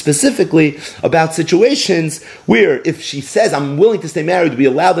talking specifically about situations where if she says, I'm willing to stay married, we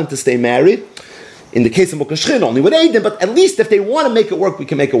allow them to stay married. In the case of Mukashrin, only with Eidim, but at least if they want to make it work, we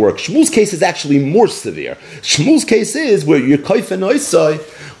can make it work. Shmuel's case is actually more severe. Shmuel's case is where you're Kaifen Oisai,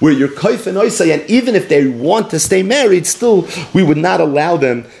 and even if they want to stay married, still, we would not allow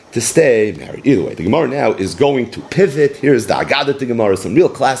them to stay married. Either way, the Gemara now is going to pivot. Here's the Agadat Gemara, some real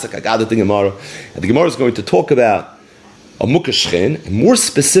classic Agadat Gemara. And the Gemara is going to talk about a Mukashrin, and more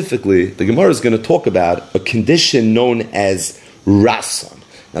specifically, the Gemara is going to talk about a condition known as Rason.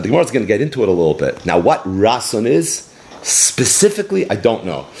 Now, the Gemara is going to get into it a little bit. Now, what Rason is, specifically, I don't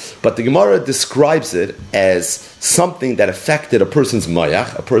know. But the Gemara describes it as something that affected a person's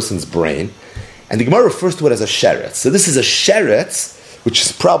mayach, a person's brain. And the Gemara refers to it as a sheretz. So this is a sheretz, which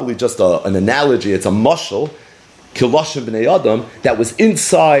is probably just an analogy. It's a mashal, kilashim b'nei adam, that was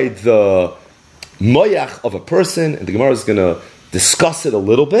inside the mayach of a person. And the Gemara is going to discuss it a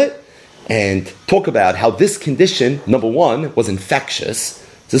little bit and talk about how this condition, number one, was infectious.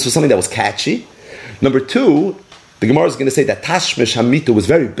 This was something that was catchy. Number two, the Gemara is going to say that Tashmish Hamita was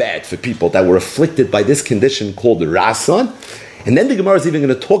very bad for people that were afflicted by this condition called the Rasan. And then the Gemara is even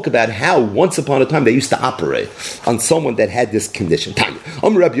going to talk about how once upon a time they used to operate on someone that had this condition.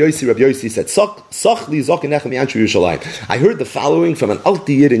 Rabbi Yossi said, I heard the following from an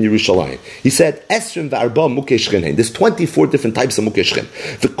Alti Yid in Yerushalayim. He said, Esrim v'arba mukei shchen. There's 24 different types of mukei shchen.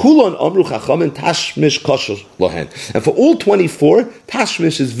 V'kulon amru chachamim tashmish kosher lohen. And for all 24,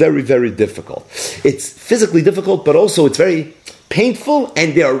 tashmish is very, very difficult. It's physically difficult, but also it's very painful,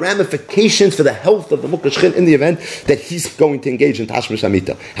 and there are ramifications for the health of the Mukashchin in the event that he's going to engage in Tashmish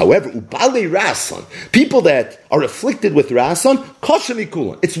Amita. However, Ubale Rasan, people that are afflicted with Rasan, Koshemi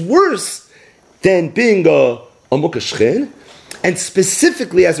Kulan, it's worse than being a Mukashchin, and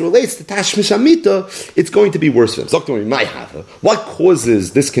specifically as it relates to Tashmish Amita, it's going to be worse for him. What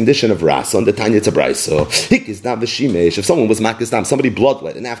causes this condition of Rasan? The Tanya Tzabraisa, Hikizdam v'Shimesh, if someone was Makizdam, somebody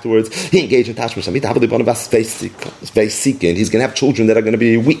bloodlet, and afterwards he engaged in Tashmish Amita, he's going to have children that are going to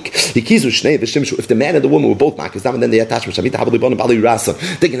be weak. If the man and the woman were both Makizdam, and then they had Tashmish Amita,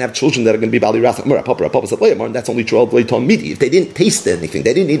 they can have children that are going to be Bali Rasan. Papa said, that's only true if they didn't taste anything,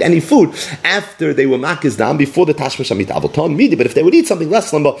 they didn't eat any food after they were Makizdam, before the Tashmish Amita. But if they would eat something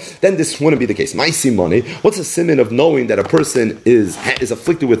less lamba, then this wouldn't be the case. My simoni, what's a simon of knowing that a person is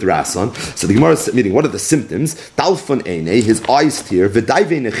afflicted with rasan? So the Gemara is meaning, what are the symptoms? Dalfon eine, his eyes tear,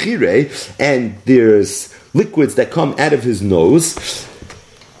 v'daive nechire, and there's liquids that come out of his nose.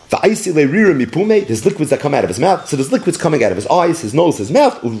 There's liquids that come out of his mouth. So there's liquids coming out of his eyes, his nose, his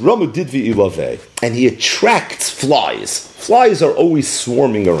mouth. And he attracts flies. Flies are always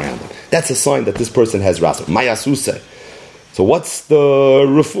swarming around him. That's a sign that this person has rasan. Mayasuse. So what's the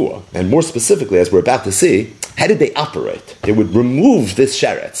refuah? And more specifically, as we're about to see, how did they operate? They would remove this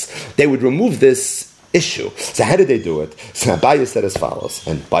sheretz. They would remove this issue. So how did they do it? So Abaye said as follows.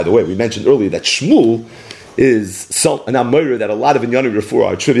 And by the way, we mentioned earlier that Shmuel is an amira that a lot of Inyani refuah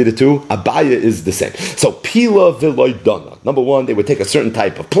are attributed to. Abaye is the same. So pila v'loidana. Number one, they would take a certain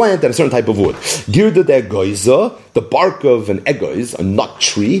type of plant and a certain type of wood. Girda de goiza, the bark of an egoiz, a nut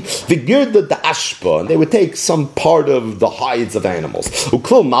tree. V'girda de ashpa, and they would take some part of the hides of animals.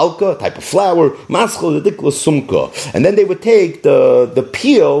 Uklil malka, a type of flour. Maschel dedikla sumka, and then they would take the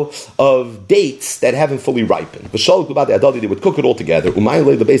peel of dates that haven't fully ripened. V'shal kubad adadi, they would cook it all together.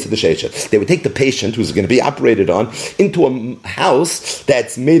 Umayle the base of the sheisha. They would take the patient who's going to be operated on into a house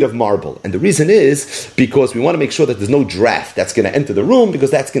that's made of marble. And the reason is because we want to make sure that there's no draft that's going to enter the room, because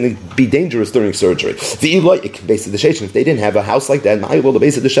that's going to be dangerous during surgery. If they didn't have a house like that,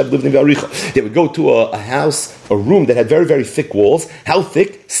 they would go to a house, a room that had very, very thick walls. How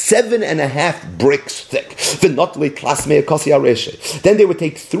thick? 7.5 bricks thick. Then they would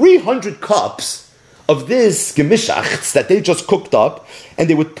take 300 cups of this gemishachs that they just cooked up, and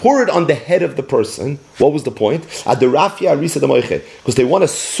they would pour it on the head of the person. What was the point? Because they want to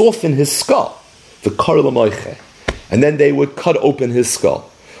soften his skull. And then they would cut open his skull.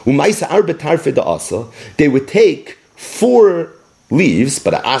 They would take 4 leaves,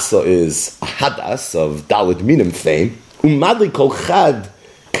 but a asa is a hadas of Dalit Minim fame.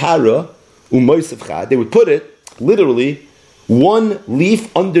 They would put it literally 1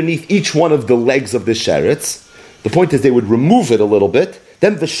 leaf underneath each one of the legs of the sheretz. The point is they would remove it a little bit.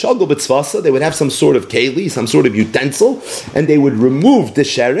 Then v'shagol b'tzvasa, they would have some sort of keli, some sort of utensil, and they would remove the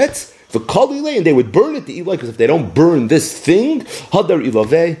sheretz, and they would burn it to Eloi, because if they don't burn this thing, hadar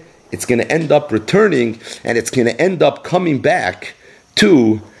ilaveh, it's going to end up returning, and it's going to end up coming back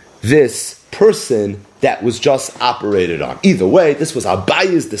to this person that was just operated on. Either way, this was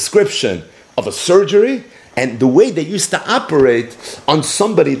Abaye's description of a surgery and the way they used to operate on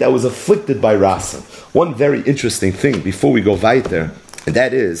somebody that was afflicted by Rasan. One very interesting thing before we go weiter, and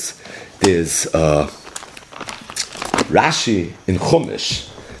that is, there's Rashi in Chumash.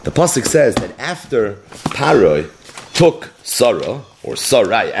 The pasuk says that after Paroi took Sarah, or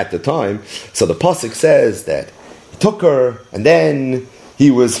Sarai at the time, so the pasuk says that he took her, and then he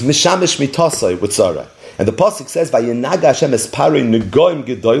was mishamish mitasai with Sarah. And the pasuk says, "Vayinaga Hashem es Paroi negoim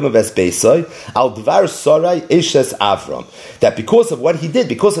gedolim ves beisai al dvar Sarai eshes Avram." That because of what he did,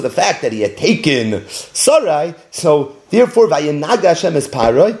 because of the fact that he had taken Sarai, so therefore, Vayinaga Hashem es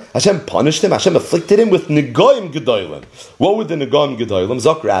Paroi, Hashem punished him, Hashem afflicted him with negoim gedolim. What were the negoim gedolim?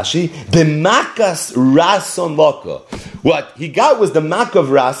 Zok Rashi, b'makas rason laka. What he got was the mak of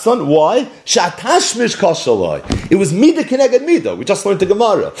rason. Why? Shatashmish kashaloi. It was mida keneged mida. We just learned the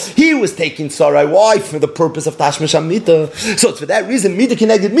Gemara. He was taking Sarai. Why? For the purpose of tashmish amida. So it's for that reason, mida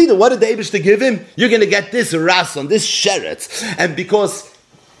keneged mida. What did the Eibush to give him? You're going to get this rason, this sheretz, and because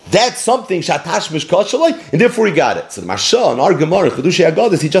that's something shatashmish kashaloi, and therefore he got it. So the Marsha in our Gemara Chedushei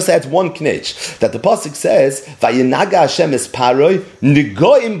Agadas, he just adds one knetch that the pasuk says, "Vayinaga Hashem es Paroi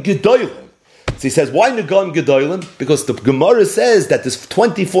negoim gedolim." So he says, why Negoim Gedolim? Because the Gemara says that there's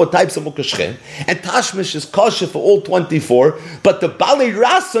 24 types of Mukashchem, and Tashmish is kosher for all 24, but the Balei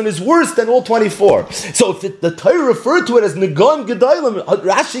Rason is worse than all 24. So if the Torah referred to it as Negoim Gedolim,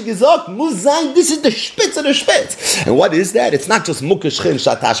 Rashi Gezok, Muzayin, this is the Spitz of the Spitz. And what is that? It's not just Mukashchem,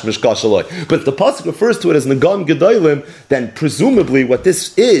 Shatashmish Koshaloi. But if the Pasuk refers to it as Negoim Gedolim, then presumably what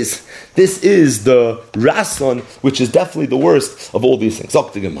this is the Rason, which is definitely the worst of all these things.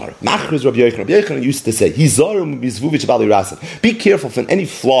 Zok the Gemara. Machriz Rabbi Yochanan. Rabbi Yochanan used to say, be careful from any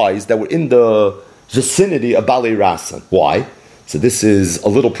flies that were in the vicinity of Balei Rasan. Why? So this is a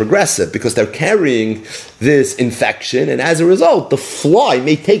little progressive because they're carrying this infection, and as a result, the fly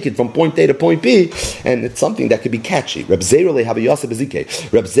may take it from point A to point B, and it's something that could be catchy. Reb Zera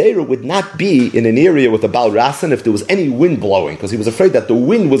would not be in an area with a Bal Rasan if there was any wind blowing, because he was afraid that the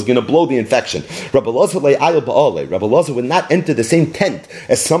wind was going to blow the infection. Reb Elazar would not enter the same tent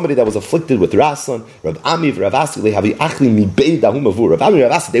as somebody that was afflicted with Rasan. Reb Ami Rav Asi, they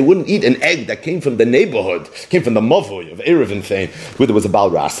wouldn't eat an egg that came from the neighborhood, came from the Mavoy of Erevin fame, where there was a Baal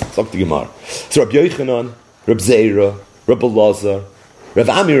Rasan. Talk to Gemara. So Rabbi Yochanan, Reb Zera, Reb Elazar, Rav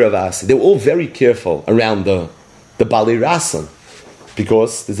Ami, Rav Asi, they were all very careful around the Balei Rasan,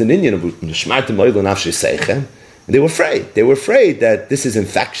 because there's an Indian of Nishmartim Lo'il Nafshei Seichem, and they were afraid. They were afraid that this is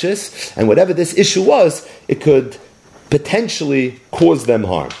infectious, and whatever this issue was, it could potentially cause them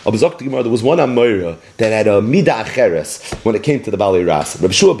harm. There was one Amora that had a Mida Acheres when it came to the Balei Rasan.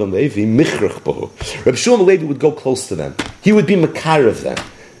 Reb Shua ben Levi, Michrach Bohu. Reb Shua ben Levi would go close to them. He would be Makar of them.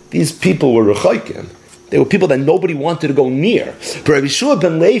 These people were Rechaikim. They were people that nobody wanted to go near. But Reb Shua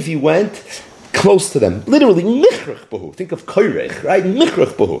ben Levi went close to them. Literally, Michrach Bohu. Think of Koirech, right?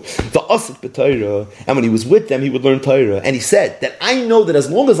 Michrach Bohu. The Asik b'Torah. And when he was with them, he would learn Torah. And he said that I know that as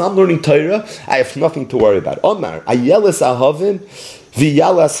long as I'm learning Torah, I have nothing to worry about. Omar, Ayeles Ahavin,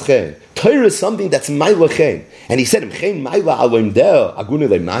 V'yalas Chen. Torah is something that's Maila Chen. And he said, he said,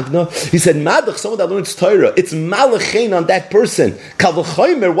 Madach, someone that learns Torah, it's Malach Chen on that person.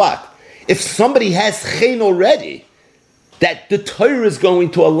 Kavachomer, what? If somebody has Chen already, that the Torah is going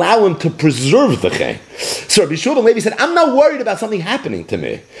to allow him to preserve the Chen. So Rabbi Shua ben Levi said, I'm not worried about something happening to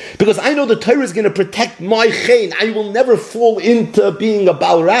me, because I know the Torah is going to protect my Chen. I will never fall into being a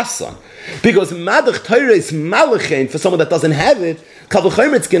Baal Rasan. Because Madach Torah is Malach Chen for someone that doesn't have it.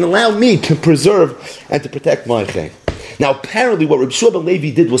 Kavachomer, it's going to allow me to preserve and to protect my Chen. Now apparently what Rabbi Shua ben Levi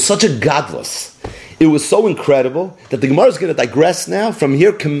did was such a godless. It was so incredible that the Gemara is going to digress now from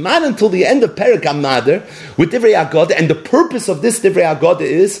here, command until the end of Perek Amader with Divrei Agada, and the purpose of this Divrei Agada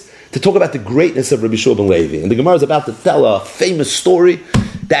is to talk about the greatness of Rabbi Shua ben Levi. And the Gemara is about to tell a famous story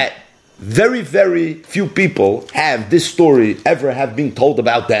that very, very few people have this story ever have been told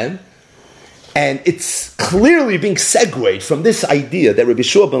about them. And it's clearly being segued from this idea that Rabbi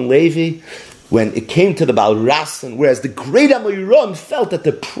Shua ben Levi, when it came to the Baal Rasan, whereas the great Amoyron felt that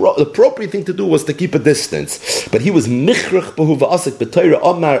the appropriate thing to do was to keep a distance. But he was Michrach Behu V'asik B'Torah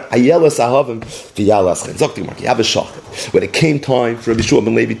Omar Ayelas Ahavim V'yalas Chen. Zok Timar, Yav Shachar. When it came time for Rabbi Shua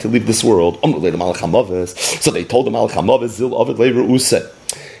ben Levi to leave this world, so they told the Malach HaMavis, Zil Ovid Lever Useh.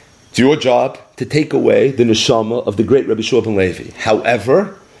 It's your job to take away the neshama of the great Rabbi Shua ben Levi.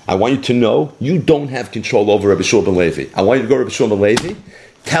 However, I want you to know, you don't have control over Rabbi Shua ben Levi. I want you to go to Rabbi Shua ben Levi,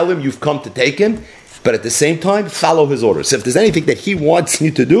 tell him you've come to take him, but at the same time, follow his orders. So if there's anything that he wants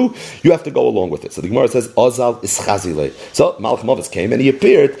you to do, you have to go along with it. So the Gemara says, Ozal is Chazile. So Malach HaMavis came and he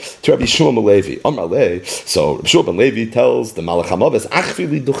appeared to Rabbi Shua ben Levi. So Rabbi Shua ben Levi tells the Malach HaMavis,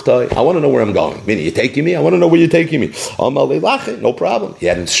 Achvili duchtai, I want to know where I'm going. Meaning, you're taking me? I want to know where you're taking me. No problem. He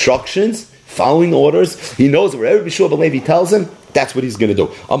had instructions, following orders. He knows wherever Rabbi Shua ben Levi tells him, that's what he's going to do.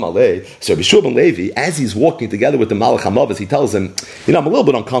 Amalei. So Rabbi Shua ben Levi, as he's walking together with the Malach HaMavis, he tells him, I'm a little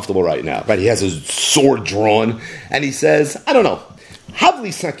bit uncomfortable right now. Right? He has his sword drawn, and he says, I don't know. Havli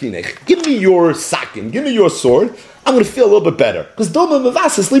sakinech. Give me your sakin. Give me your sword. I'm going to feel a little bit better. Because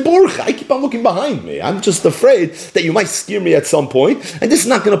I keep on looking behind me. I'm just afraid that you might scare me at some point, and this is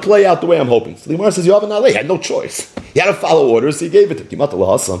not going to play out the way I'm hoping. So the Gemara says, he had no choice. He had to follow orders, so he gave it to him.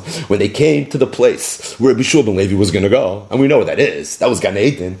 When they came to the place where Rabbi Shua ben Levi was going to go, and we know what that is, that was Gan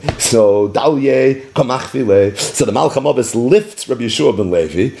Eden. So, Dalye, Kamachvile. So the Malach HaMavis lifts Rabbi Shua ben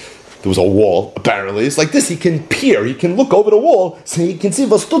Levi. There was a wall, apparently. It's like this. He can peer. He can look over the wall so he can see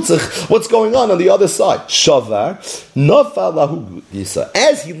what's going on the other side. Shavar. Nafalahu Yisa.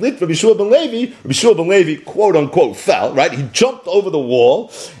 As he lifted Rabbi Shua ben Levi, quote unquote, fell, right? He jumped over the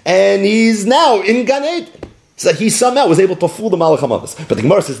wall and he's now in Gan Eden. So he somehow was able to fool the Malach HaMavis. But the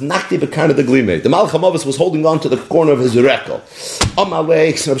Gemara says, Nakti b'karna de glime. The Malach HaMavis was holding on to the corner of his rekel.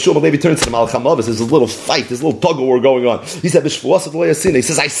 Amalei, Rabbi Shua ben Levi turns to the Malach HaMavis. There's a little fight, there's a little tug of war going on. He said, he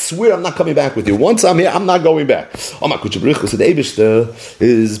says, I swear I'm not coming back with you. Once I'm here, I'm not going back. Amar Kuchabrichu said, the Eibishter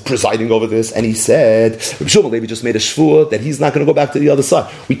is presiding over this, and he said, Rabbi Shua ben Levi just made a shvuah that he's not going to go back to the other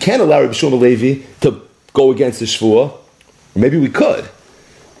side. We can't allow Rabbi Shua ben Levi to go against the shvuah. Maybe we could.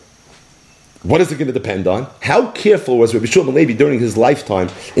 What is it going to depend on? How careful was Rabbi Shua ben Levi during his lifetime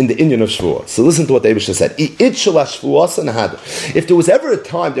in the Inyan of Shvuah? So listen to what the Eibishter said. If there was ever a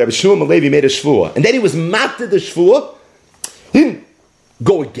time that Rabbi Shua ben Levi made a Shvuah, and then he was matter the Shvuah, he didn't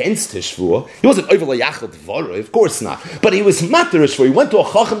go against his Shvuah. He wasn't over layachal dvaroi, of course not. But he was matter Shvuah. He went to a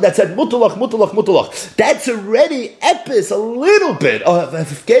chacham that said mutulach, mutulach, mutulach. That's already epis, a little bit of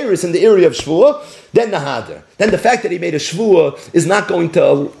gefeiris in the area of Shvuah. Then the Hadar. Then the fact that he made a Shvuah is not going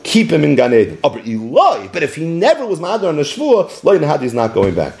to keep him in Gan Eden. But if he never was Hadar on a Shvuah, Loi Hadar is not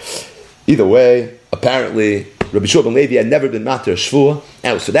going back. Either way, apparently, Rabbi Shua ben Levi had never been matter a shvuah,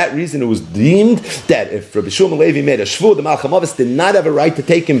 and for that reason it was deemed that if Rabbi Shua ben Levi made a shvuah, the Malach HaMavis did not have a right to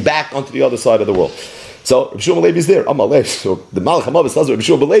take him back onto the other side of the world. So Rabbi Shua ben Levi is there. So the Malach HaMavis tells Rabbi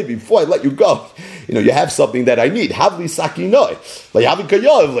Shua ben Levi, before I let you go, you have something that I need. Havli sakinoi.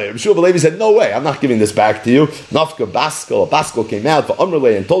 Rabbi Shua ben Levi said, no way, I'm not giving this back to you. Nafka Baskel came out for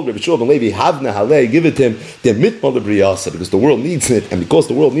Amrle and told Rabbi Shua ben Levi, Havna Halei, give it to him, the mitmal lebriyasa, because the world needs it, and because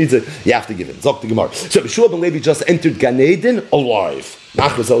the world needs it, you have to give it. Zok the Gemara. So Rabbi Shua ben Levi just entered Gan Eden alive.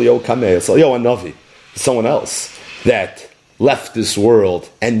 Nachras Eliyahu Kameh, Eliyahu Hanavi, someone else that left this world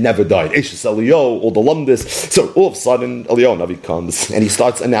and never died. Eishes Eliyahu, all the lumdis. So all of a sudden, Eliyahu Navi comes and he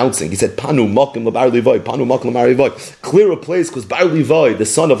starts announcing. He said, Panu Makim Lebar Levi, Panu Makim Lebar Levi. Clear a place because Bar Levi, the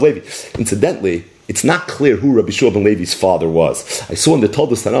son of Levi. Incidentally, it's not clear who Rabbi Shua ben Levi's father was. I saw in the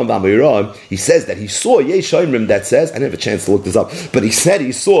Toldos Tanam B'Amiram, he says that he saw Yesh Oimrim that says, I didn't have a chance to look this up, but he said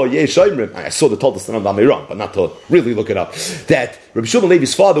he saw Yesh Oimrim, I saw the Toldos Tanam B'Amiram, but not to really look it up, that Rabbi Shua ben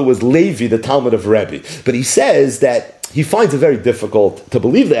Levi's father was Levi, the Talmud of Rebbe. But he says that he finds it very difficult to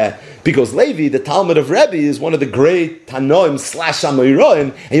believe that because Levi, the Talmud of Rebbe, is one of the great Tanoim /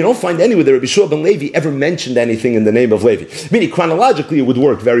 Amoraim, and you don't find anywhere that Rabbi Shua ben Levi ever mentioned anything in the name of Levi. Meaning, chronologically, it would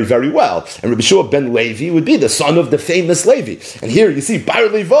work very, very well. And Rabbi Shua ben Levi would be the son of the famous Levi. And here you see Bar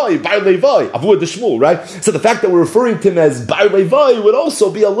Levi, Avur de Shmuel, right? So the fact that we're referring to him as Bar Levi would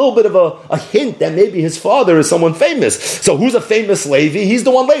also be a little bit of a hint that maybe his father is someone famous. So who's a famous Levi? He's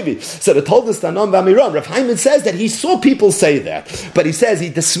the one Levi. So the Toldos Tanam B'Amiram, Rav Hyman says that he saw people say that, but he says he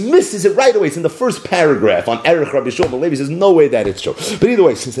dismisses it right away. It's in the first paragraph on Erech Rabbi Shua ben Levi. He says no way that it's true. But either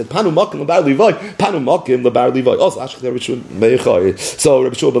way, he said Panu Makim Lebar Levi, Panu Makim Lebar Levi. Also, so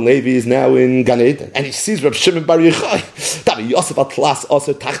Rabbi Shua ben Levi is now in Gan Eden, and he sees Rabbi Shimon Bar Yochai. Yosef Atlas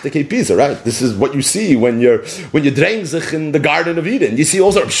also Tachteke Pisa, right? This is what you see when you're draining sich in the Garden of Eden. You see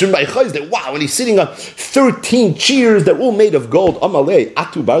also Rabbi Shimon Bar Yochai is there. Wow, and he's sitting on 13 chairs that were all made of gold. Amalei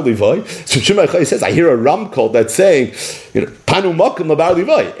Atu Bar Levi. So Shimon Bar Yochai says, I hear a ramkol that's saying, Panu Makim Lebar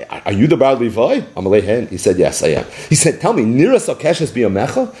Levi. Are you the Bar Levi? Amalei Hen. He said, yes, I am. He said, tell me, Niras Akeshes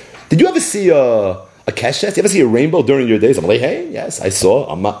B'Yamecha? Did you ever see a keshes? You ever see a rainbow during your days? I'm like, hey, yes, I saw.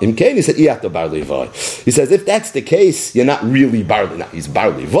 Imkain. He said, Iyata Bar Levi. He says, if that's the case, you're not really Bar Levi. He's Bar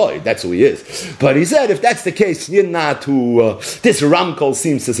Levi. That's who he is. But he said, if that's the case, you're not who this Ramkol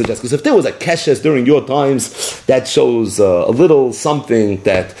seems to suggest. Because if there was a keshes during your times, that shows a little something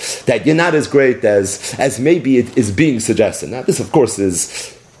that you're not as great as maybe it is being suggested. Now, this, of course,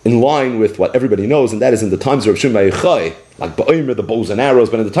 is in line with what everybody knows, and that is in the times of Rav Shimon Bar Yochai, like Ba'omer, the bows and arrows,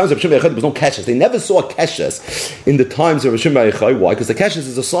 but in the times of Rav Shimon Bar Yochai, there was no keshes. They never saw keshes in the times of Rav Shimon Bar Yochai. Why? Because the keshes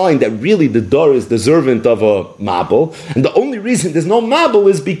is a sign that really the door is deserving of a mabel, and the only reason there's no mabel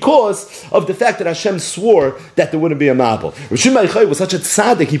is because of the fact that Hashem swore that there wouldn't be a mabel. Rav Shimon Bar Yochai was such a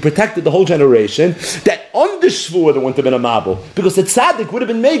tzaddik, he protected the whole generation, that on the shvur there wouldn't have been a mabel, because the tzaddik would have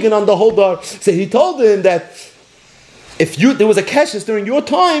been Megan on the whole door. So he told him that if there was a keshes during your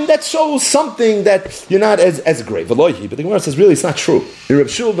time, that shows something that you're not as great. But the Gemara says, really, it's not true. In Reb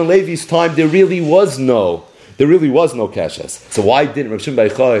Shmuel ben Levi's time, there really was no keshes. So why didn't Reb Shimon Bar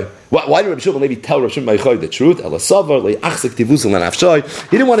Yochai? Why did Reb Shmuel ben Levi tell Reb Shimon Bar Yochai the truth?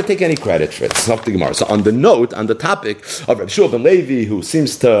 He didn't want to take any credit for it. It's not the Gemara. So on the topic of Reb Shmuel ben Levi, who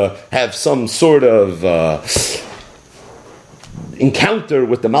seems to have some sort of encounter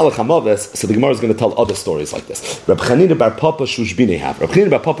with the Malach HaMaves, so the Gemara is going to tell other stories like this. Reb Chanina bar Papa Shushbinei have. Reb Chanina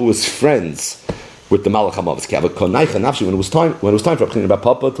bar Papa was friends with the Malach HaMaves. When it was time for Reb Chanina bar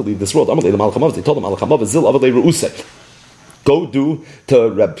Papa to leave this world, they told the Malach HaMaves, Zil Avalei Re'usei, go do to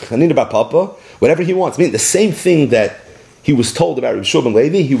Reb Chanina bar Papa whatever he wants. I mean, the same thing that he was told about Reb Shimon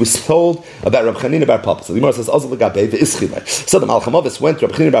ben Levi, he was told about Reb Chanina bar Papa. So the Gemara says, so the Malach HaMaves went to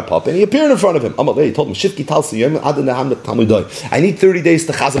Reb Chanina bar Papa and he appeared in front of him. He told him, I need 30 days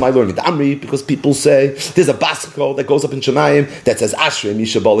to chazam my learning. The Amri, because people say, there's a basketball that goes up in Shemayim that says, Ashrei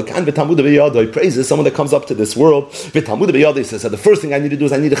Misha Balakan v'Talmud B'Yadai. He praises someone that comes up to this world. V'Talmud B'Yadai says, so the first thing I need to do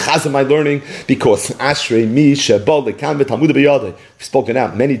is I need to chazam my learning because Ashrei Misha Balakan v'Talmud B'Yadai. We've spoken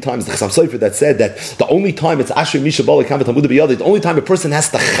out many times, the Chassam Sofer that said that the only time it's Ashrei Misha Balakan v'Talmud B'Yadai, the only time a person has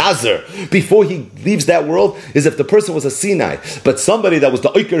to chazer before he leaves that world is if the person was a Sinai. But somebody that was the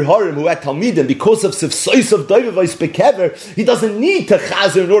Oiker Harim who had Talmidim, because of Sifsois of Doivavais Bekever, he doesn't need to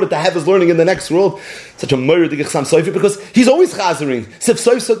chazer in order to have his learning in the next world. Such a murder to Chassam Sofer because he's always chazering.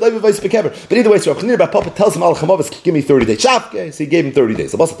 Sifsois of Doivavais Bekever. But either way, so Reb Chanina bar Papa tells him, Al Chamavis, give me 30 days. Shafke, so he gave him 30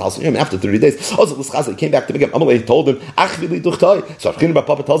 days. After 30 days, also he came back to begin. Amalei told him, Achvili duchtai. So Reb Chanina bar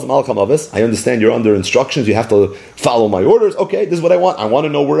Papa tells him, Al Chamavis, I understand you're under instructions, you have to follow my orders. Okay, this is what I want. I want to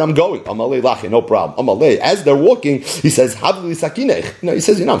know where I'm going. Amalei lachi, no problem. Amalei, as they're walking, he says, Havli sakinech. He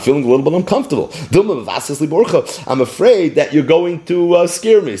says, I'm feeling a little bit uncomfortable. I'm afraid that you're going to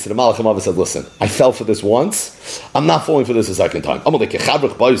scare me. So the Malach HaMaves said, listen, I fell for this once. I'm not falling for this a second time. You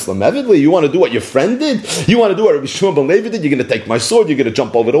want to do what your friend did? You want to do what Rabbi Shimon ben Levi did? You're going to take my sword, you're going to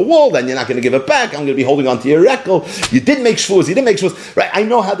jump over the wall, then you're not going to give it back. I'm going to be holding on to your rekel. You didn't make shvuz. Right, I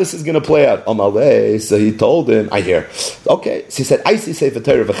know how this is going to play out. Amalei, so he told him, I hear. Okay, so he said, I see Sefer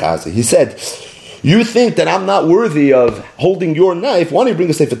Torah v'chazi. He said, you think that I'm not worthy of holding your knife? Why don't you bring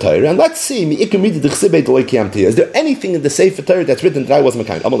a Sefer Torah? And let's see, is there anything in the Sefer Torah that's written that I wasn't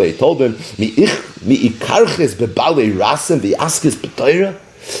kind? Amalei told him,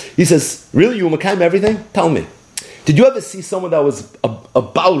 he says, really, you were Mekayim everything? Tell me. Did you ever see someone that was a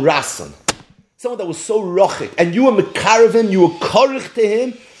Baal Rasan? Someone that was so rochik, and you were Mekarev him, you were Korich to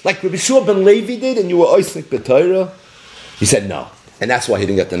him, like Rabbi Shua ben Levi did, and you were Oisnik B'Torah? He said no. And that's why he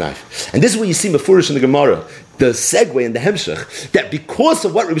didn't get the knife. And this is what you see Mefurish in the Gemara, the segue in the Hemshech, that because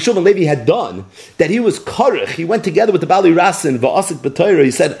of what Rabbi Shimon Levi had done, that he was Korich, he went together with the Bali Rasin, Va'asik B'Torah, he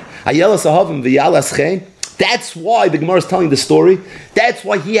said, Ayelas Ahavim V'yalas Chen. That's why the Gemara is telling the story. That's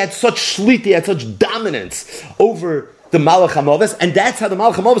why he had such shlita, he had such dominance over the Malach HaMaves, and that's how the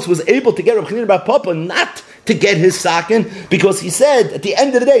Malach HaMaves was able to get Reb Chanina bar Papa not to get his sakin, because he said at the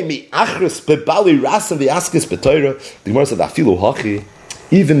end of the day, Mi achris bebali rasan v'askis b'Torah. The Gemara said, Afilu hachi,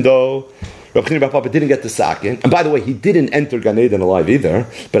 even though Reb Chanina bar Papa didn't get the sakin, and by the way, he didn't enter Gan Eden alive either,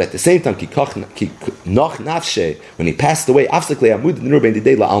 but at the same time, when he passed away, there was an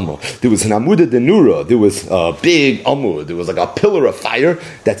Amuda de Nura, there was a big Amud, there was like a pillar of fire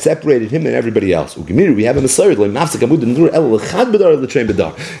that separated him and everybody else. We have a Messiah,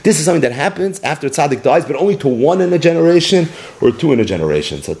 this is something that happens after Tzaddik dies, but only to one in a generation or two in a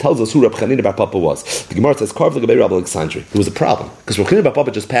generation. So it tells us who Reb Chanina bar Papa was. The Gemara says, Karv l'gabei Rabbi Alexandri. There was a problem, because Reb Chanina bar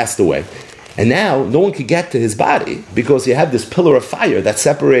Papa just passed away. And now, no one could get to his body because you have this pillar of fire that's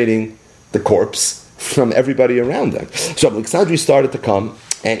separating the corpse from everybody around them. So Alexandri started to come,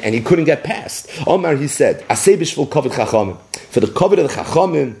 and he couldn't get past. Omar, he said, Aseh b'shvul kavod chachamim. For the kavod of the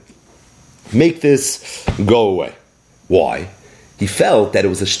chachamim, make this go away. Why? He felt that it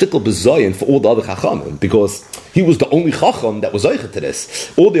was a shtickle bezoyin for all the other chachamim, because he was the only chacham that was zeicha to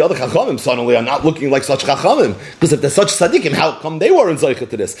this. All the other chachamim suddenly are not looking like such chachamim, because if they're such tzaddikim, how come they weren't zeicha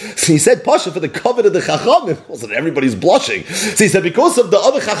to this? So he said, Pasha, for the covet of the chachamim, wasn't everybody's blushing. So he said, because of the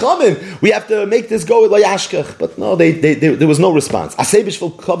other chachamim, we have to make this go with layashkach. But no, there was no response. Aseh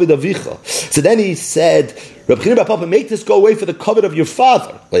b'shvil covet avicha. So then he said, Rabbi Chanina bar Papa, make this go away for the covet of your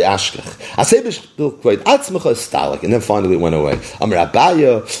father. And then finally it went away.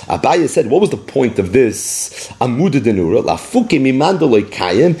 Abaya said, what was the point of this?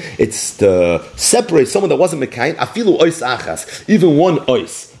 It's to separate someone that wasn't Mekayim, afilu ois achas, even one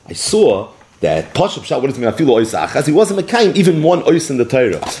ois. I saw that Pashup Shah, what does it mean? Afilu ois achas. He wasn't Mekayim, even one ois in the Torah.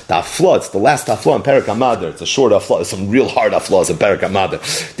 The afla, it's the last afla in Perek HaMadar. It's a short afla. There's some real hard aflas in Perek HaMadar.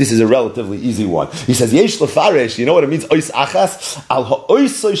 This is a relatively easy one. He says, Yesh lefaresh, you know what it means? Ois achas, al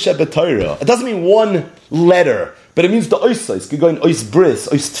ha'oisoi shebetayra. It doesn't mean one letter, but it means the oisos. Could go in ois bris,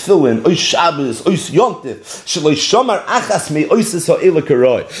 ois tefillin, ois shabbos, ois yontif. Shaloi shamar achas me oisos ha'ela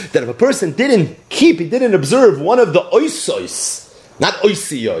karoi. That if a person didn't observe one of the oisos, not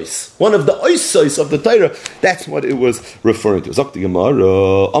oisiyos, one of the oisos of the Torah, that's what it was referring to. Zok the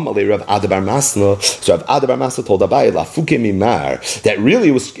Gemara, Amalei Rav Ada bar Masna. So Rav Ada bar Masna told Abaye, Lafuke mimar, that really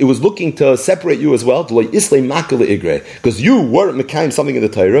it was looking to separate you as well, because you weren't Mekayim something in the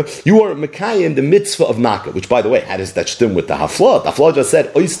Torah, you weren't Mekayim the mitzvah of Makkah, which by the way, how does that stem with the Hafla? The Hafla just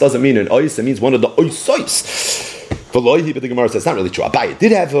said, ois doesn't mean an ois, it means one of the oisos. But the Gemara says it's not really true. Abaye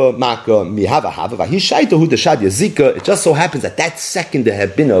did have a makkah, mihava hava, he shaitahu the shad yazika. It just so happens that second there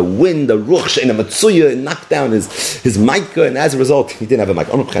had been a wind, a ruch, and a matsuya, and knocked down his makkah, and as a result, he didn't have a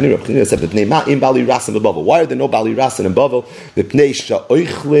makkah. Chanina said, why are there no bali rasin in Bavel?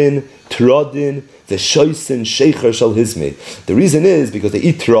 The reason is because they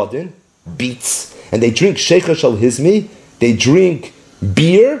eat trodin, beets, and they drink shecher shal hizmi, they drink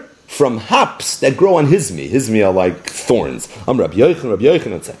beer from hops that grow on hizmi. Hizmi are like thorns. Rabbi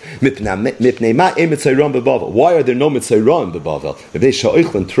Yochanan said, why are there no mitzayron bebavel?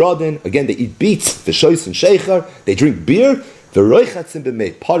 Again, they eat beets, the shois and shecher, they drink beer,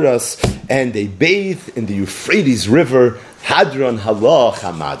 and they bathe in the Euphrates River, Hadron Halach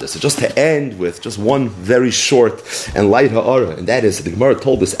Hamada. So just to end with just one very short and light ha'ara, and that is that the Gemara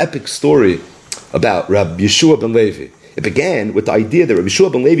told this epic story about Rabbi Yeshua ben Levi. It began with the idea that Rabbi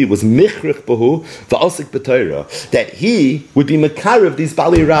Yeshua ben Levi was michrich bahu va'asik b'Torah, that he would be mekarev these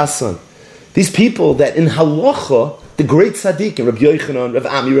bali rasan, these people that in halacha, the great tzaddikim, Rabbi Yochanan, Rav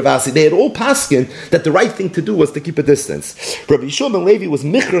Ami, Rav Asi, they had all paskin that the right thing to do was to keep a distance. Rabbi Yeshua ben Levi was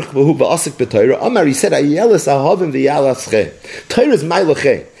michrich bahu va'asik b'Torah. Amar, he said, ayeles ahavim v'yalasche. Torah is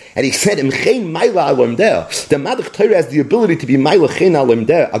ma'ilachem. And he said, the Madach Torah has the ability to be magna.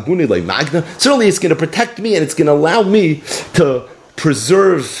 Certainly it's going to protect me and it's going to allow me to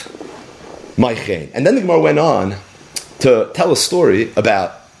preserve my chen. And then the Gemara went on to tell a story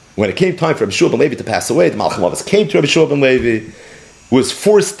about when it came time for Rabbi Yeshua ben Levi to pass away. The Malachim Avos came to Rabbi Yeshua ben Levi, was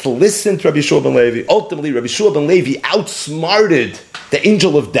forced to listen to Rabbi Yeshua ben Levi. Ultimately, Rabbi Yeshua ben Levi outsmarted the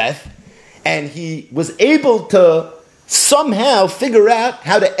angel of death, and he was able to somehow figure out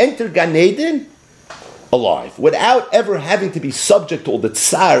how to enter Gan Eden alive, without ever having to be subject to all the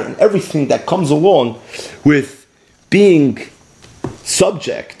tsar and everything that comes along with being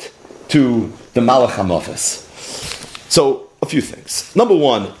subject to the Malach HaMavos. So, a few things. Number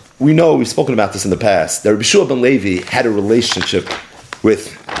one, we know, we've spoken about this in the past, that Rabbi Yeshua ben Levi had a relationship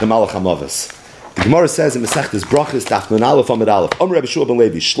with the Malach HaMavos. The Gemara says in Masechtas Brachos, Daf Nun Aleph Amud Aleph, Amar Rabbi Yeshua ben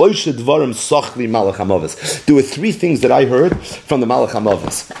Levi, Shloisha Dvarim Sochli Malach HaMavos. There were three things that I heard from the Malach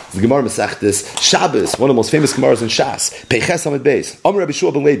HaMavos. The Gemara Masechtas Shabbos, one of the most famous Gemaras in Shas, Peiches Amud Beis. Amar Rabbi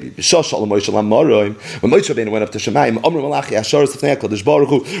Yeshua ben Levi, B'shosh Shalom Moshe Lam Maroim. When Moshe Rabbeinu went up to Shemayim, Amar Malachi Asher Sifnei HaKadosh Baruch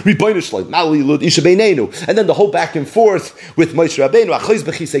Hu, Ribono Shloim Mali Lud Isha Beinenu. And then the whole back and forth with Moshe Rabbeinu, Achois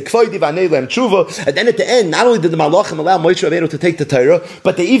B'chisei Kvoidi V'anei Lem Tshuva. And then at the end, not only did the Malachim allow Moshe Rabbeinu to take the Torah,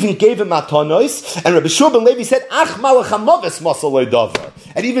 but they even gave him matanos. And Rabbi Yeshua ben Levi said, Ach Malach HaMavos Masaloi Davar.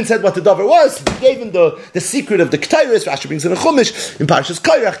 And even said what the Davar was. He gave him the secret of the Ketairis. Rashi brings in a Chumash in Parashas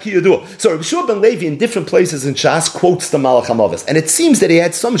Kairach Ki Yadua. So Rabbi Yeshua ben Levi in different places in Shas quotes the Malach HaMavos. And it seems that he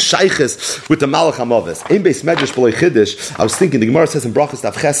had some shaykhs with the Malach HaMavos. In Beis Medrash B'loi Chiddush, I was thinking, the Gemara says in Brachos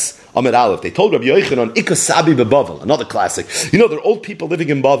Daf Ches Amud Aleph, they told Rabbi Yochanan, Ikasabi beBavel, another classic. You know, there are old people living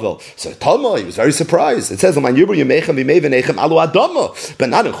in Bavel. So Talmud, he was very surprised. It says, but not in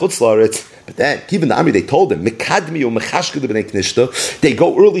Chutz La'aretz. But then, given the Amri, they told him, they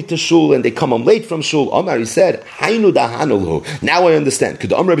go early to shul and they come home late from shul. Amar, he said, now I understand.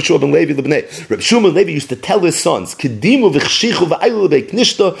 Rabbi Yeshua ben Levi used to tell his sons, you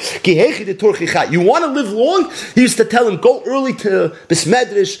want to live long? He used to tell him, go early to Beis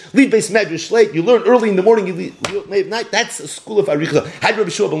Medrash, leave Beis Medrash late, you learn early in the morning, you leave late at night. That's a school of Aricha. How did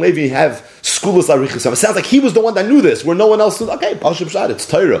Rabbi Yeshua ben Levi have school of Aricha? It sounds like he was the one that knew this, where no one else knew. Okay, it's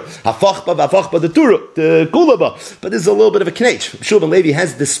Torah. The Torah, the Kulaba. But there's a little bit of a knetch. Rabbi Yeshua ben Levi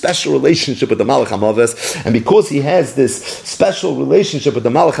has this special relationship with the Malach HaMavos, and because he has this special relationship with the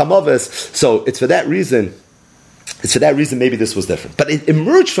Malach HaMavos, so it's for that reason It's for that reason maybe this was different. But it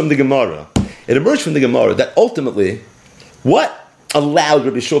emerged from the Gemara. That ultimately, what allowed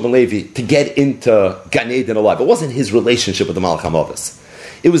Rabbi Shua ben Levi to get into Gan Eden alive? It wasn't his relationship with the Malach HaMavis.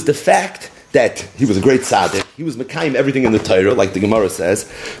 It was the fact that he was a great tzaddik. He was mekayim everything in the Torah, like the Gemara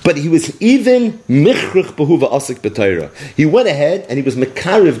says. But he was even michrich behuva asik b'Torah. He went ahead and he was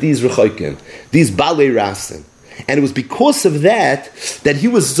mekarev these rechokim, these balei rasim. And it was because of that he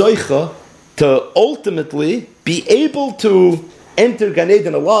was zoicha to ultimately be able to enter Gan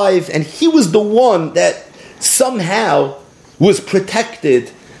Eden alive, and he was the one that somehow was protected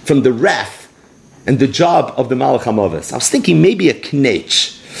from the wrath and the job of the Malach HaMavis. I was thinking maybe a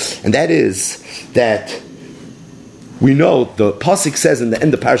knetch, and that is that we know the pasuk says in the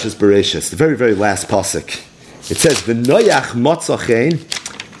end of Parashas Bereshis, the very, very last pasuk, it says, "V'noyach motzachein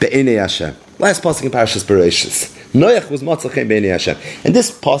be'enei Hashem." Last pasuk in Parashas Bereshis. Noach was motzachein be'enei Hashem. And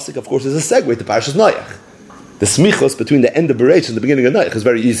this pasuk, of course, is a segue to Parashas Noach. The smichos between the end of Bereshis and the beginning of Noach is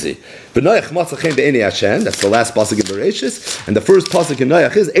very easy. But Noach matzachem be'enei Hashem, that's the last pasuk in Bereshis, and the first pasuk in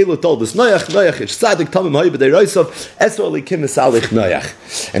Noach is Elo told us Noach ish tzadik tamim hayu b'dei roisav esor likim esalich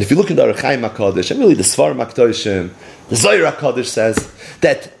Noach. And if you look in the Orach Chaim HaKadosh, and really the Sfarim HaKadoshim, the Zohar HaKadosh says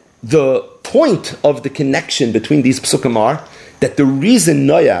that the point of the connection between these psukim are that the reason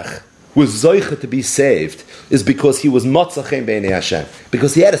Noach was zoicha to be saved is because he was motzachem b'nei Hashem,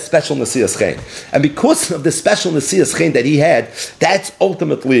 because he had a special Nesias Chen, and because of the special Nesias Chen that he had, that's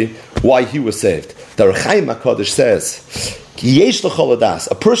ultimately why he was saved. The Orach Chaim HaKadosh says, Ki yesh l'chol hadas,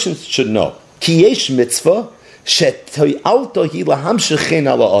 a person should know, Ki yesh mitzvah shetoyalto hi lahamshech chen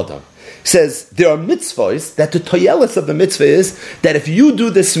ala adam. Says there are mitzvahs that the toyelis of the mitzvah is that if you do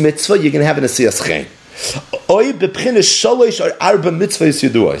this mitzvah, you're going to have a Nesias Chen. Oy b'pchinas shalosh or arba mitzvahs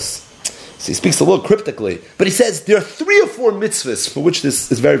yuduos. So he speaks a little cryptically, but he says there are 3 or 4 mitzvahs for which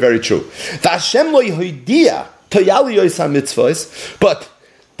this is very, very true. But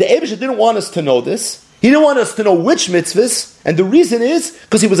the Eibusha didn't want us to know this. He didn't want us to know which mitzvahs, and the reason is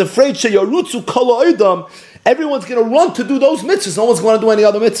because he was afraid sheyarutzu kol ha'odam, everyone's going to run to do those mitzvahs. No one's going to do any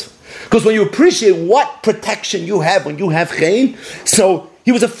other mitzvah. Because when you appreciate what protection you have when you have chen, so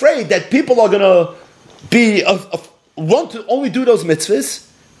he was afraid that people are going to be run to only do those mitzvahs,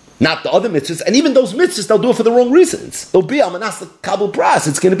 not the other mitzvahs, and even those mitzvahs, they'll do it for the wrong reasons. They'll be Amanas Kabul Pras.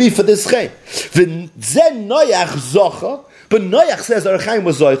 It's going to be for this chen. But Noach says Orach Chaim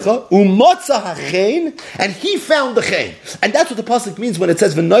was zoicha, umotza hachein, and he found the chen. And that's what the pasuk means when it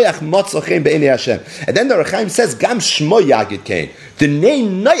says v'Noach motza chen be'enei Hashem. And then the Orach Chaim says gam shmo yagid chen. The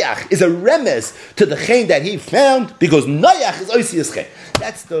name Noach is a remez to the chen that he found because Noach is oisius chen.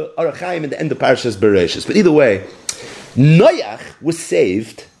 That's the Orach Chaim in the end of Parashas Bereshis. But either way, Noach was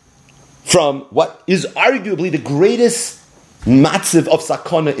saved from what is arguably the greatest matziv of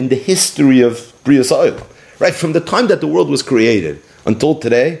sakana in the history of Brias Ha'olam. Right, from the time that the world was created until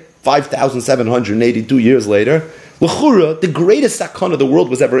today, 5,782 years later, l'chura, the greatest sakana the world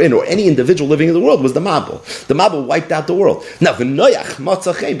was ever in, or any individual living in the world, was the Mabul. The Mabul wiped out the world. Now, Noach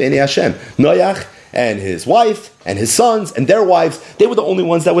matzachem b'nei Hashem. Noach and his wife and his sons and their wives, they were the only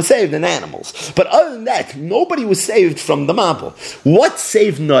ones that were saved, and animals. But other than that, nobody was saved from the Mabul. What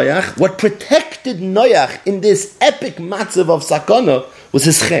saved Noach, what protected Noach in this epic matzav of sakana was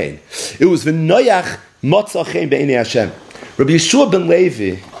his chen. It was v'Noach motzachem b'nei Hashem. Rabbi Yeshua ben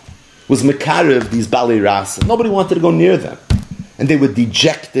Levi was mekarev these balei rasim. Nobody wanted to go near them. And they were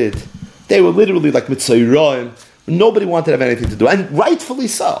dejected. They were literally like mitzayroim. Nobody wanted to have anything to do. And rightfully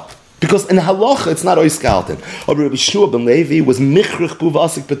so. Because in halacha, it's not oiskalten. Rabbi Yeshua ben Levi was michrich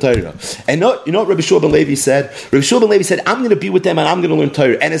buvasik b'Torah. And you know what Rabbi Yeshua ben Levi said? Rabbi Yeshua ben Levi said, I'm going to be with them and I'm going to learn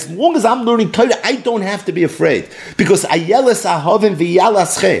Torah. And as long as I'm learning Torah, I don't have to be afraid. Because ayeles ahavim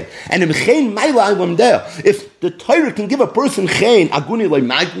v'yalas chen. And im chen mayla aylam der. If the Torah can give a person chen, aguni loy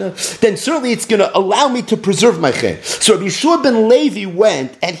magna, then certainly it's going to allow me to preserve my chen. So Rabbi Yeshua ben Levi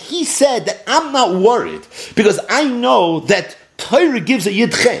went and he said that I'm not worried because I know that Torah gives a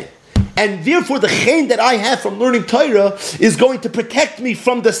yid chen. And therefore the chen that I have from learning Torah is going to protect me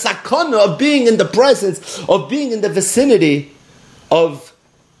from the sakana of being in the presence, of being in the vicinity of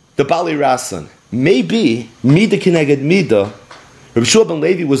the Bali Rasan. Maybe, Mida Keneged Mida, Rabbi Yeshua ben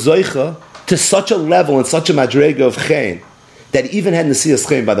Levi was zoicha to such a level and such a madrega of chen that even had Nesias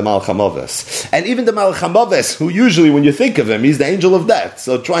Chen by the Malach HaMavis. And even the Malach HaMavis, who usually, when you think of him, he's the angel of death.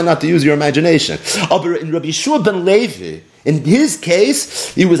 So try not to use your imagination. But in Rabbi Yeshua ben Levi, in his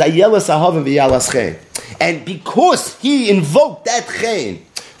case, he was ayelas ahavim v'yalas chen. And because he invoked that chen,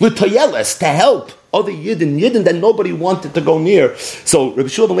 l'toyelas, to help other Yidden that nobody wanted to go near. So Rabbi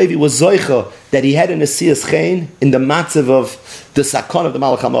Shua ben Levi was Zoicha that he had an Asiyas Chen in the matzav of the Sakon of the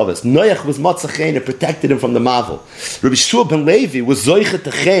Malach HaMavis. Noach was Matzah Chen and protected him from the Mavel. Rabbi Shua ben Levi was Zoicha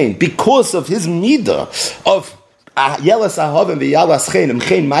to Chen because of his midah of Yelas Ahavim v'Yalas Chen and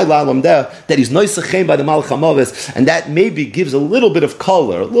Chen Ma'ila Alam Deh, that he's Noisach Chen by the Malach HaMavis, and that maybe gives a little bit of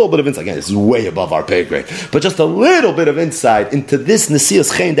color, a little bit of insight. Again, this is way above our pay grade, but just a little bit of insight into this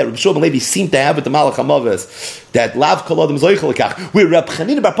Nesias Chen that Rabbi Shua ben Levi seemed to have with the Malach HaMavis, that Lav Kol Adam Zoichel Lekach, where Reb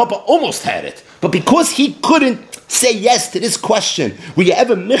Chanina bar Papa almost had it, but because he couldn't say yes to this question, will you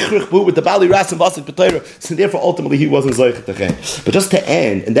ever michrich bu with the Bali Ras and Vasik B'Torah? So therefore, ultimately, he wasn't Zoichet Techen. But just to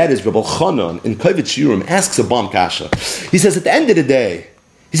end, and that is Rabbi Chanan in Kovetz Shiurim asks a bomb kasha. He says, at the end of the day,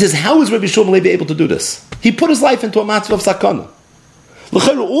 he says, how is Rabbi Shua ben Levi able to do this? He put his life into a matzav of sakana.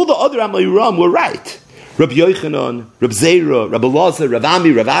 L'chayru, all the other Amalei Ram were right. Rabbi Yochanan, Rabbi Zera, Rabbi Lazar, Rabbi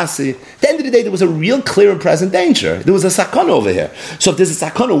Ami, Rabbi Asi. At the end of the day, there was a real clear and present danger. There was a sakana over here. So if there's a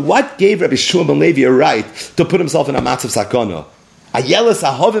sakana, what gave Rabbi Shua ben Levi a right to put himself in a matzav sakana? Ayelas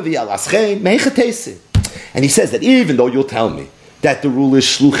ahavim v'yalas chen meichatesi. And he says that even though you'll tell me that the rule is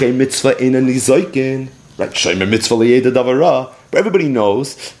shluchei mitzvah in a nizoikin, right? Shomer mitzvah liyeda davara. But everybody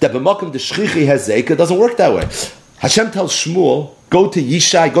knows that b'makom d'shchichi hazeka doesn't work that way. Hashem tells Shmuel, go to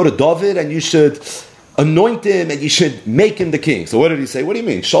Yishai, go to David, and you should anoint him and you should make him the king. So what did he say? What do you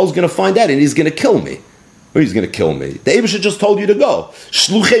mean? Shaul's going to find out and he's going to kill me. Or he's going to kill me. The Eibusha just told you to go.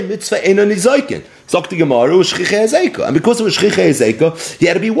 Shluchei mitzvah eina nizoikin. Zok Gemara was shchichei hazeka. And because it was shchichei hazeka, he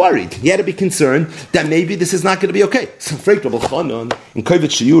had to be worried. He had to be concerned that maybe this is not going to be okay. So Freit Rabbi Chanan in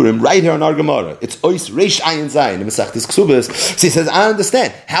Kovetz Shiurim, right here in our Gemara, it's Ois Reish Ayin Zayin in Masechtas Ksubas. So he says, I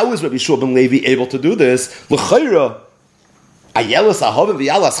understand. How is Rabbi Shua ben Levi able to do this? L'chayra, Ayelas Ahavim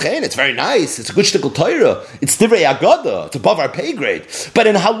v'Yalas Chen, it's very nice. It's a good shtickle Torah. It's Divrei Agada. It's above our pay grade. But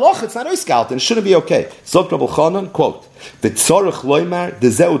in Halach, it's not oiskalt, and it shouldn't be okay. Zok Rabbi Chanan, quote, the tzorich loymar, the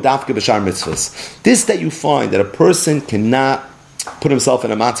zeu dafke b'shar mitzvahs. This that you find that a person cannot put himself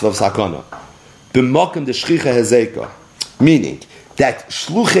in a matzvah of sakana. B'mokim de shchicha hezeka. Meaning, that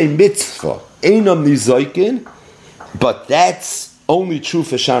shluchei mitzvah einam nizoikin, but that's only true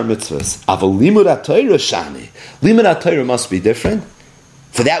for shar mitzvahs. Aval limud ha-Torah shani. Limud ha-Torah must be different.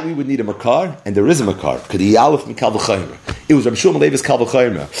 For that we would need a makar, and there is a makar. K'di yalef mikal v'chaymer. It was Rabbi Shua ben Levi's kal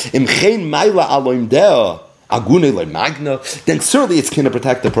v'chaymer. Im chen mayla aloim dea, agune le magna, then certainly it's going to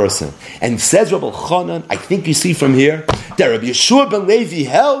protect the person. And says Rabbi Chanan, I think you see from here, that Rabbi Yeshua ben Levi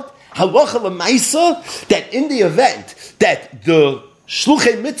held, halacha l'maisa, that in the event that the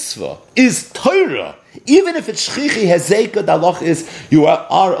shluchei mitzvah is Torah, even if it's shchichi hezeka, the halach is you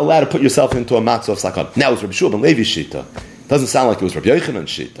are allowed to put yourself into a matzah of sakon. Now it's Rabbi Shua ben Levi's shita. Doesn't sound like it was Rabbi Yochanan's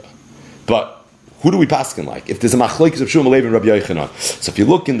shita, but who do we paskin like? If there's a machlokes of Shua ben Levi and Rabbi Yochanan, so if you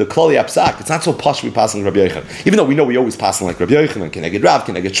look in the Klali Apsak, it's not so posh we passing Rabbi Yochanan. Even though we know we always passing like Rabbi Yochanan, Keneged Rav,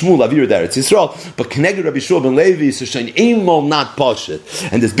 Keneged Shmuel, Avir there, it's Yisrael, but Keneged Rabbi Shua ben Levi is Shein Einmal not posh it.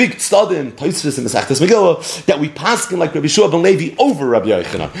 And there's big tzadim, Tosfos and Masechtas Megillah, that we paskin like Rabbi Shua ben Levi over Rabbi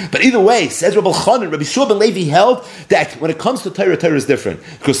Yochanan. But either way, says Rabbi Chanan, Rabbi Shua ben Levi held that when it comes to Torah, Torah is different.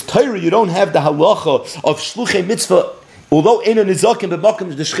 Because Torah, you don't have the halacha of shluchei mitzvah. Although Eino Nizakim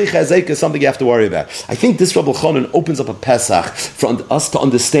B'Makom the Shchicha Hazeka is something you have to worry about. I think this Rabbi Chanan opens up a Pesach for us to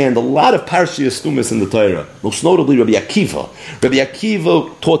understand a lot of Parshiyah Stumas in the Torah. Most notably Rabbi Akiva. Rabbi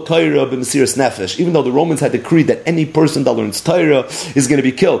Akiva taught Torah b'Mesiras Nefesh, even though the Romans had decreed that any person that learns Torah is going to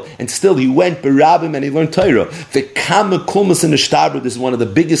be killed. And still he went B'Rabim and he learned Torah. V'kama Kulmas in the Shtabra, this is one of the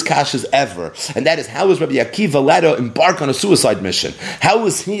biggest kashas ever. And that is, how is Rabbi Akiva allowed to embark on a suicide mission? How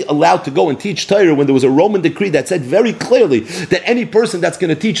was he allowed to go and teach Torah when there was a Roman decree that said very clearly that any person that's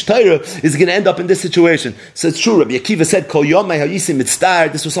going to teach Torah is going to end up in this situation? So it's true, Rabbi Akiva said, Kol Yomai Hayisim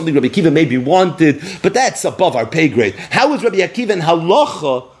Mitztar. This was something Rabbi Akiva maybe wanted, but that's above our pay grade. How is Rabbi Akiva and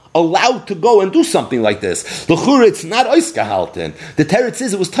Halacha allowed to go and do something like this? L'chura, it's not oiskahalten. The Torah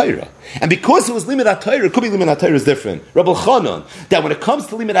says it was Torah. And because it was limit Torah, it could be limit Torah is different. Rabbi Chanan, that when it comes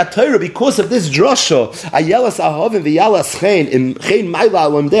to limit Torah, because of this drasha, ayelas ahavim v'yalas chen, in chen mayla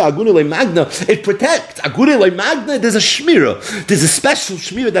alamdeh, agune le magna, it protects. Agune le magna, there's a shmira. There's a special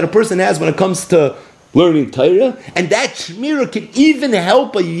shmira that a person has when it comes to learning Torah, and that shmira can even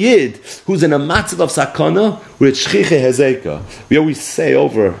help a yid who's in a matzav of sakana with shchiche hezeka. We always say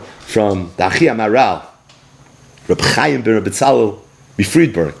over from the Achia Maral, Reb Chaim ben Reb Betzalel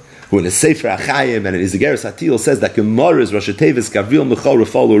Friedberg, who in the Sefer Achayim and in his Igeres Hatil says that Gemara is Rosh Tevis Gavril Michal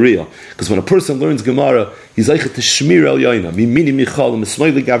Rafal Uriel. Because when a person learns Gemara, he's like to shmir el yoina. Mimini Michal,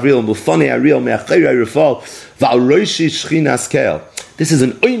 Mismoili Gavril, Mufane Ariel, Meacheri Rafal, Va'al Roishi Shchina Skel. This is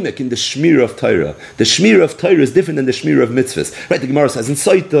an oimek in the shmir of Torah. The shmir of Torah is different than the shmir of mitzvahs. Right, the Gemara says in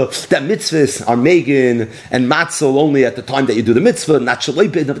Saita that mitzvahs are megan and matzah only at the time that you do the mitzvah, not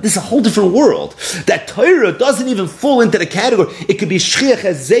shalei. But this is a whole different world. That Torah doesn't even fall into the category. It could be shchiach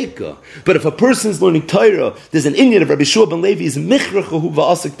as zeka. But if a person is learning Torah, there's an inyan of Rabbi Shua ben Levi is michrachahu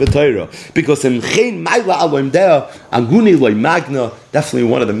va'asik b'Torah, because in chen ma'ila aloim dea anguni loy magna. Definitely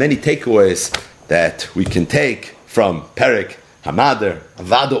one of the many takeaways that we can take from Perek Hamader,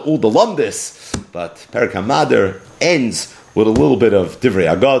 Avada Ul Londis, but Perek Hamader ends with a little bit of Divrei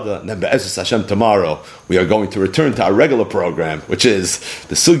Agada, and then Be'ezus Hashem tomorrow we are going to return to our regular program, which is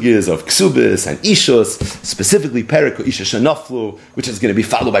the sugyas of Ksubis and Ishus, specifically Perek Isha Shanaflu, which is going to be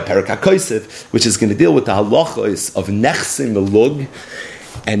followed by Perek HaKosev, which is going to deal with the halachos of Nechse Melug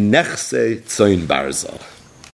and Nechse Tzoyin Barzal.